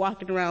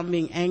walking around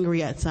being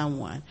angry at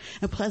someone.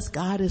 And plus,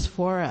 God is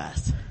for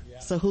us.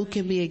 So who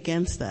can be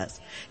against us?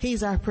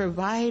 He's our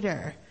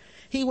provider.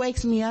 He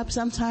wakes me up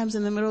sometimes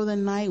in the middle of the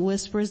night,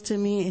 whispers to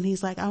me, and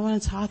He's like, I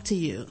want to talk to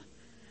you.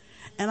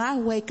 And I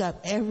wake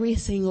up every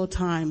single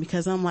time,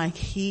 because I'm like,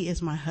 He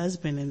is my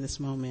husband in this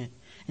moment,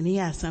 and He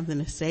has something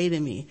to say to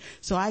me.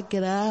 So I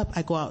get up,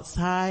 I go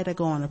outside, I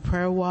go on a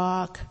prayer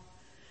walk.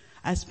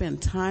 I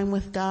spend time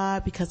with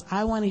God, because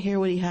I want to hear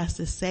what He has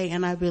to say.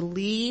 And I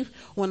believe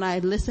when I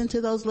listen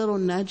to those little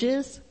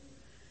nudges,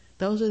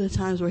 those are the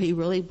times where He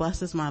really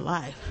blesses my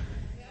life.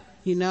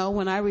 You know,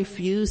 when I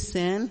refuse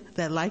sin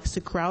that likes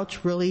to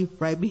crouch really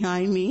right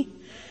behind me,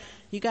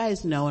 you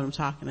guys know what I'm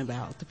talking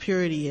about, the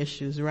purity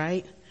issues,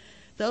 right?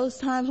 Those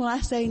times when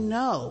I say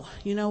no,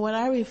 you know what,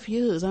 I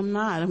refuse. I'm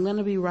going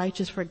to be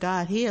righteous for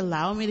God. He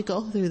allowed me to go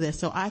through this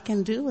so I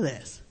can do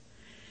this.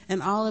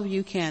 And all of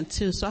you can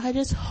too. So I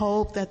just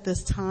hope that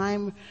this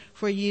time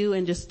for you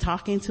and just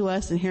talking to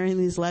us and hearing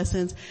these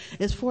lessons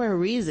is for a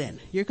reason.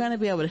 You're going to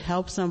be able to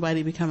help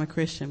somebody become a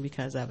Christian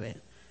because of it.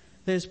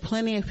 There's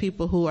plenty of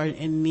people who are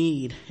in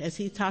need. As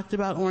he talked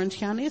about Orange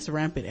County, it's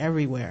rampant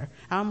everywhere.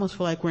 I almost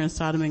feel like we're in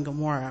Sodom and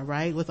Gomorrah,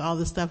 right? With all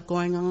the stuff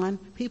going on,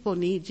 people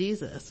need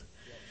Jesus.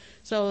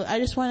 So I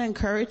just want to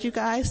encourage you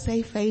guys,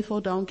 stay faithful,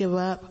 don't give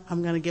up.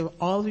 I'm going to give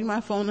all of you my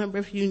phone number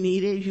if you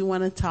need it, if you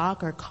want to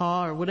talk or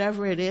call or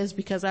whatever it is,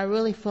 because I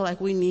really feel like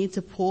we need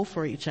to pull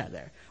for each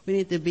other. We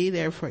need to be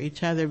there for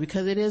each other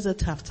because it is a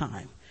tough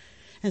time.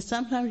 And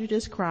sometimes you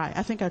just cry.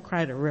 I think I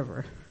cried a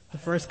river the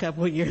first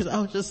couple of years.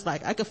 I was just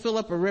like, I could fill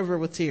up a river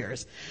with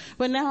tears.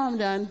 But now I'm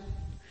done.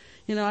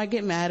 You know, I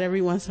get mad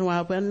every once in a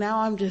while, but now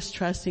I'm just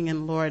trusting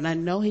in the Lord, and I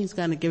know He's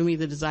going to give me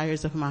the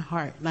desires of my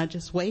heart, and I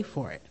just wait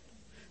for it.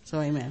 So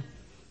amen.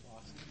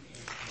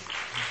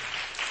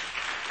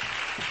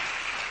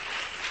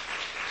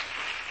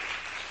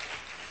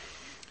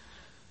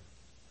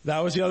 That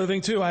was the other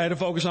thing too. I had to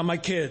focus on my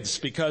kids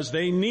because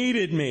they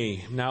needed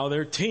me. Now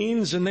they're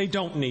teens and they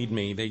don't need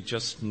me. They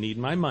just need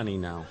my money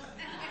now.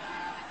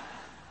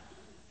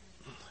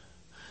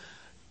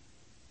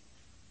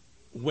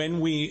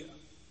 When we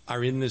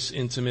are in this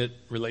intimate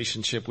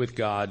relationship with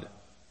God,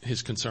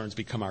 His concerns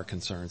become our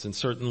concerns. And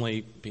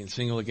certainly being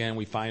single again,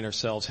 we find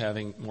ourselves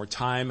having more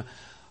time.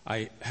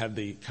 I have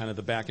the kind of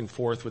the back and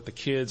forth with the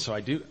kids, so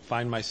I do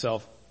find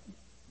myself,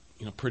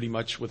 pretty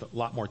much with a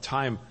lot more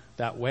time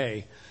that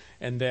way.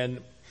 And then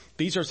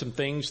these are some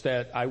things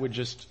that I would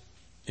just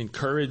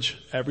encourage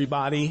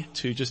everybody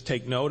to just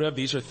take note of.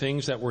 These are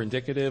things that were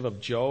indicative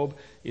of Job,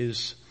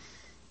 is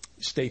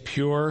stay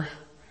pure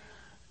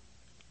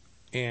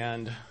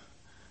and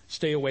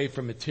stay away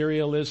from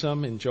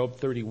materialism in Job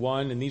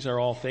 31. And these are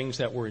all things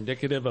that were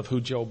indicative of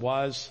who Job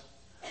was.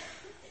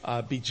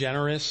 Be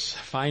generous.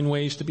 Find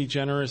ways to be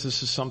generous.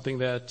 This is something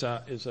that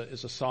is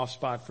a soft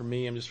spot for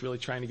me. I'm just really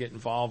trying to get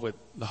involved with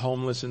the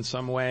homeless in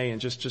some way,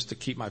 and just to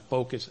keep my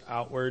focus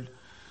outward.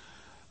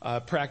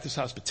 Practice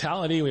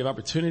hospitality. We have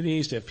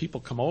opportunities to have people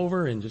come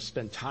over and just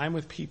spend time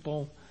with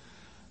people.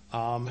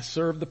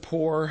 Serve the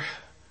poor.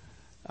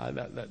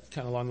 That's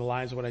kind of along the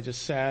lines of what I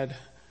just said.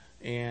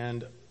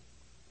 And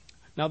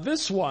now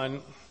this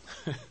one's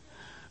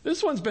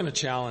been a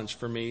challenge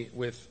for me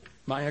with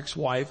my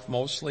ex-wife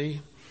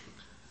mostly,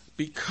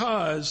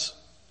 because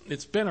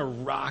it's been a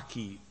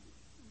rocky,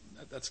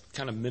 that's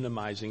kind of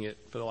minimizing it,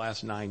 for the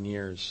last 9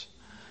 years.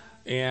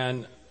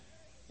 And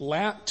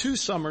 2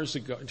 summers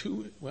ago,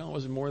 it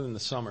wasn't more than the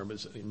summer,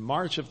 but in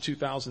March of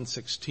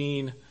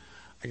 2016,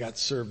 I got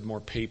served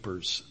more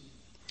papers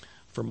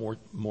for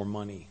more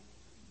money.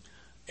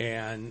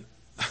 And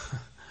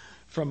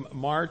from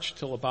March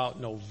till about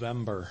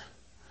November,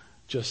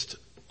 just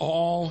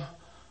all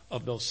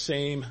of those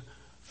same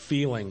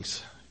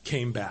feelings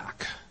came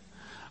back.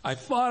 I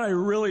thought I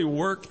really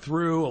worked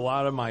through a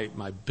lot of my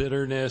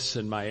bitterness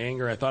and my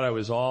anger. I thought I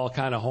was all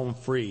kind of home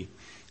free.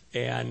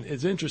 And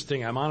it's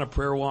interesting, I'm on a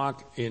prayer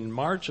walk in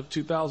March of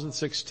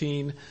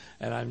 2016,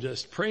 and I'm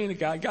just praying to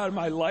God. God,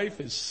 my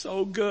life is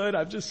so good.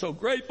 I'm just so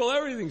grateful.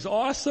 Everything's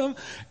awesome.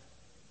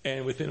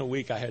 And within a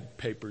week, I had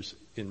papers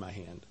in my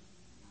hand.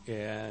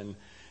 And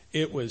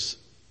it was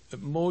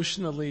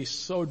emotionally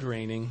so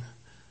draining,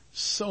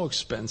 so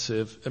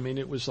expensive. I mean,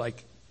 it was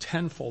like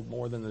tenfold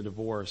more than the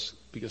divorce,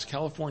 because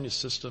California's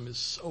system is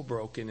so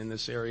broken in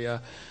this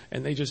area,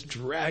 and they just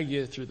drag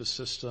you through the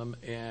system,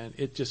 and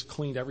it just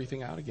cleaned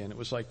everything out again. It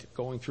was like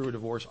going through a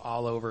divorce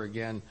all over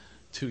again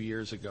 2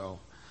 years ago.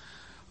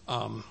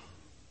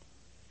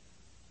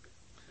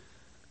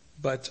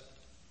 But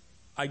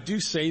I do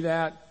say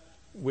that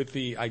with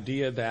the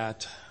idea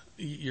that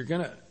you're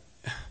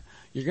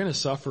gonna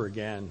suffer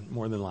again,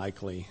 more than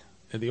likely.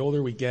 And the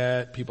older we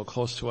get, people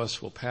close to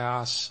us will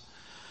pass.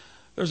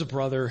 There's a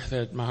brother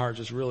that my heart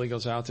just really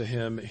goes out to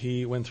him.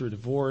 He went through a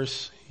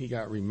divorce. He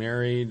got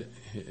remarried.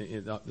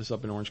 This is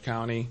up in Orange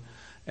County.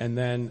 And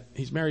then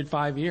he's married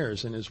 5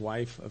 years, and his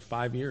wife of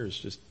 5 years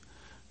just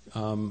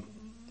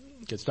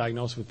gets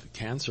diagnosed with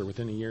cancer.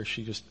 Within a year,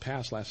 she just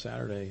passed last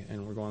Saturday,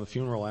 and we're going to the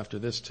funeral after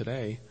this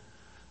today.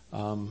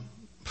 I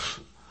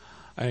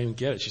didn't even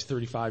get it. She's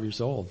 35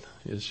 years old.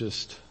 It's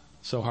just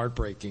so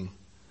heartbreaking.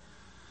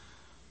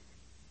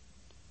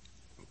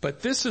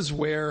 But this is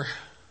where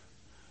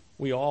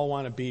we all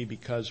want to be,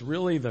 because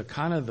really the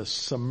kind of the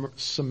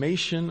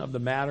summation of the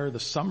matter, the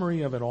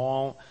summary of it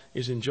all,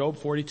 is in Job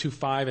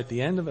 42:5. At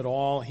the end of it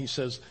all, he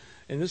says,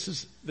 and this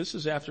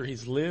is after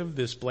he's lived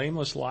this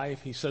blameless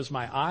life, he says,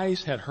 "My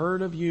eyes had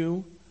heard of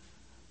you,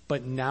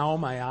 but now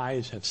my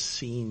eyes have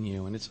seen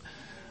you."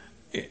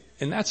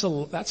 And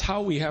that's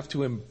how we have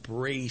to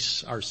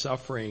embrace our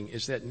suffering,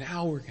 is that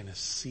now we're going to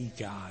see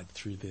God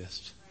through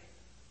this.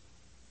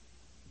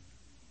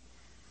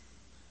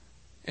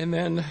 And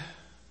then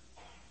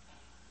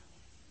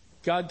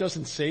God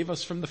doesn't save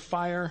us from the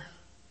fire.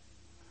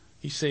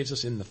 He saves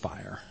us in the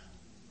fire.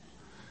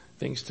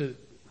 Things to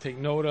take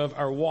note of.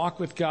 Our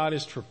walk with God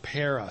is to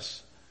prepare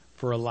us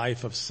for a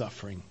life of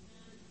suffering.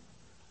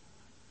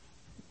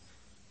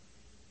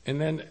 And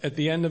then at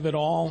the end of it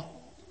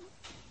all,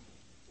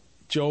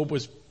 Job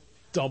was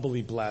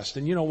doubly blessed.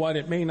 And you know what?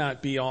 It may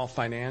not be all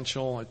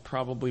financial. It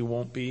probably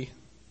won't be.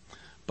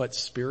 But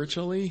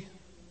spiritually,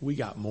 we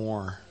got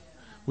more.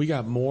 We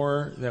got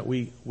more that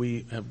we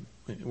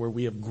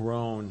have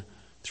grown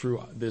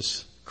through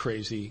this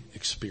crazy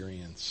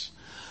experience.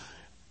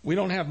 We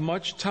don't have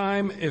much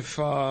time. If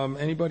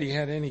anybody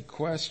had any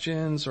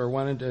questions or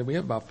we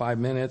have about 5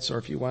 minutes, or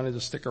if you wanted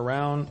to stick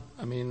around,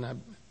 if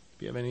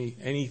you have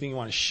anything you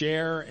want to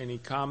share, any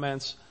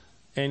comments,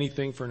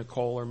 anything for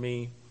Nicole or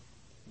me,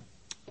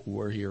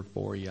 we're here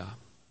for you.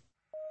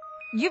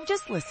 You've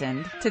just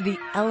listened to the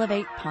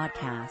Elevate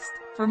Podcast.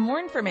 For more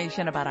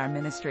information about our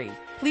ministry,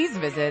 please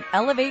visit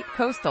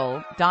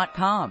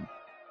elevatecoastal.com.